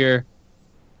 awesome this year.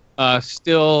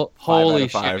 Still, holy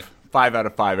shit. 5 out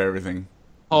of 5, everything.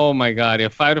 Oh my god, yeah.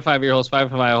 5 to 5 Ear Holes, 5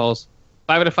 to 5 Eye Holes,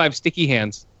 5 out of 5 Sticky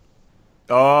Hands.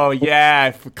 Oh,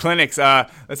 yeah. For clinics,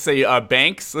 let's say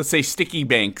banks. Let's say Sticky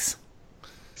Banks.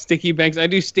 Sticky Banks. I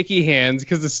do Sticky Hands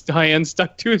because the hand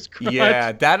stuck to his crotch.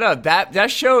 Yeah,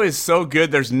 that show is so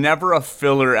good. There's never a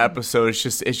filler episode.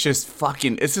 It's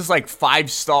just like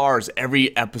 5 stars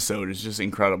every episode. It's just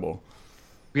incredible.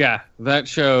 Yeah, that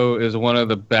show is one of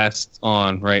the best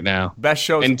on right now. Best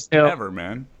shows ever,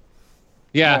 man.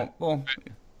 Yeah. Well,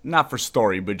 not for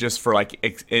story, but just for like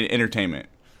entertainment.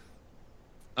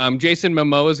 Jason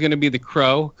Momoa is going to be the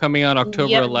Crow coming out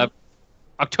October 11th.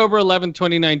 October 11th,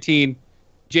 2019.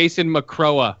 Jason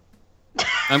McCrowa.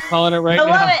 I'm calling it right now. I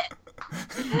love it.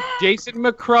 Jason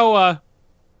McCrowa.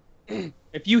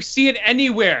 If you see it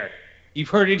anywhere, you've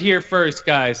heard it here first,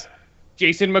 guys.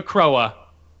 Jason McCrowa.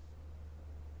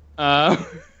 I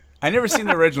never seen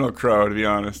the original Crow, to be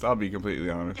honest. I'll be completely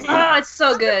honest. Oh, it's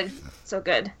so good. So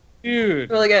good. Dude.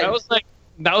 Really good.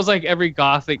 That was like every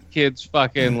gothic kid's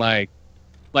fucking like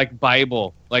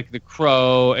Bible. Like the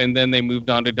Crow, and then they moved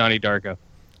on to Donnie Darko.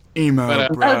 Emo,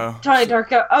 bro. Oh, Donnie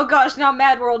Darko. Oh gosh, now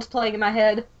Mad World's playing in my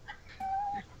head.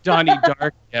 Donnie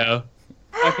Darko.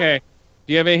 Okay.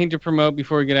 Do you have anything to promote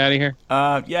before we get out of here?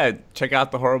 Yeah. Check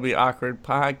out the Horribly Awkward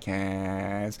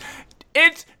podcast.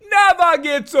 It never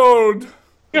gets old.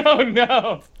 Oh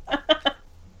no.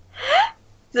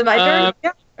 Is it my turn?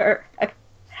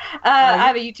 I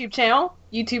have a YouTube channel,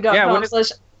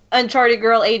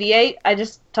 youtube.com/UnchartedGirl88. I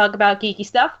just talk about geeky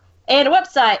stuff. And a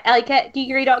website,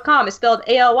 alleycatgeekery.com. It's spelled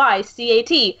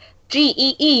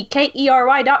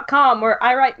ALYCATGEEKERY.com, where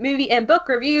I write movie and book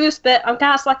reviews, but I'm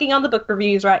kind of slacking on the book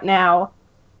reviews right now.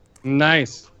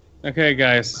 Nice. Okay,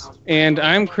 guys. And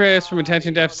I'm Chris from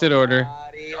Attention Deficit Order.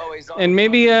 And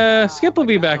maybe Skip will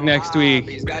be back next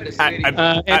week.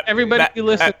 And everybody who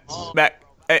listens.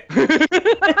 Hey.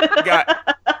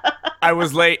 I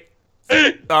was late.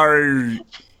 Sorry.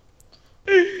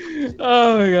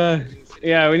 Oh, my God.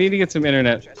 Yeah, we need to get some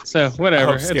internet. So,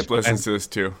 whatever. I hope Skip listens to this,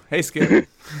 too. Hey, Skip.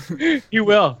 You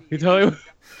will. You totally will.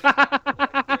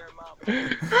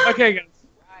 Okay, guys.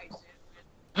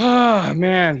 Oh,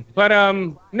 man. But,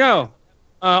 no.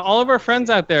 All of our friends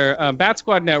out there, Bat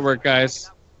Squad Network, guys.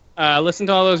 Listen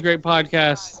to all those great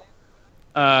podcasts.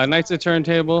 Knights of the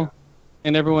Turntable,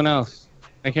 and everyone else.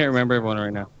 I can't remember everyone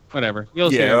right now. Whatever. You'll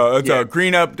see. Yeah, it's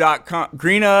greenup.com.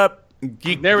 Greenup.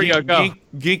 Geek, there we go.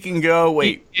 Geek and Go.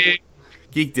 Wait.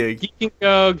 Geek Dig. Geek and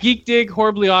Go. Geek Dig.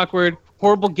 Horribly Awkward.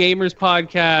 Horrible Gamers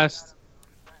Podcast.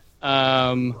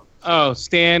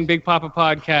 Stan Big Papa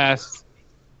Podcast.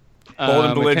 Bold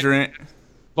and Belligerent.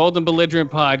 Bold and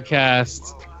Belligerent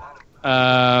Podcast.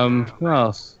 Who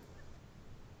else?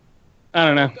 I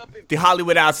don't know. The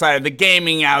Hollywood Outsider, the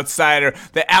Gaming Outsider,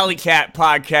 the Alley Cat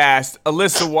Podcast,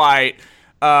 Alyssa White,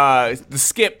 the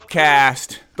Skip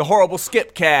Cast, the Horrible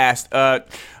Skip Cast,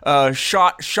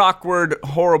 Shockward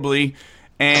Horribly,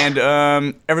 and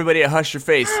everybody at Hush Your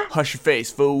Face. Hush Your Face,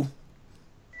 fool.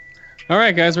 All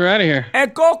right, guys, we're out of here.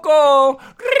 And Coco.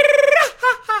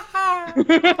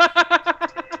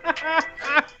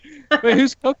 Wait,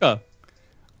 who's Coco?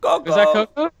 Coco. Is that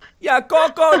Coco? Yeah,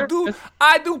 Coco.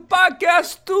 I do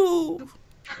podcasts too.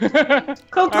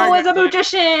 Coco is a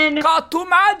magician. Call to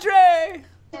Madre.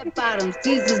 Bottoms,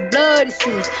 Jesus bloody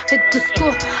shoes. Hit the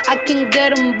school, I can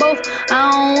get them both.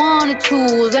 I don't wanna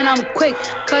choose, and I'm quick.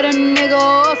 Cut a nigga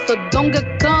off, so don't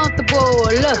get comfortable.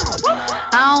 Look,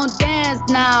 I don't dance.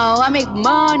 business now. I make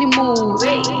money move.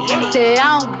 Say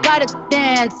I don't gotta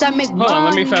dance. I make money move. Hold on,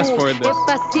 let me fast forward this. If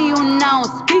I see you now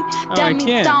speak, that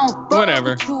means I don't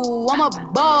Whatever. you. I'm a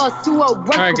boss to a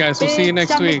worker. Alright, guys, we'll see you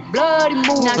next week.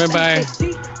 Bye-bye.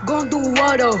 Gonna do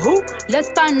what or who? Let's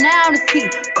find out and see.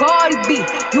 Cardi B,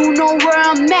 you know where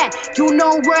I'm at. You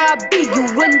know where I be. You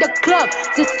in the club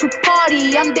just to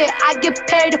party. I'm there, I get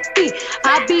paid a fee.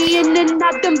 I be in and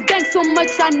out them banks so much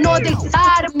I know they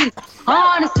tired of me.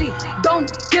 Honestly,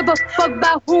 don't give a fuck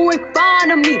about who in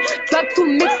front of me. Drop 2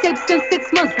 mixtapes in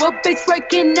 6 months. What bitch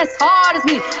working as hard as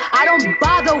me? I don't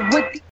bother with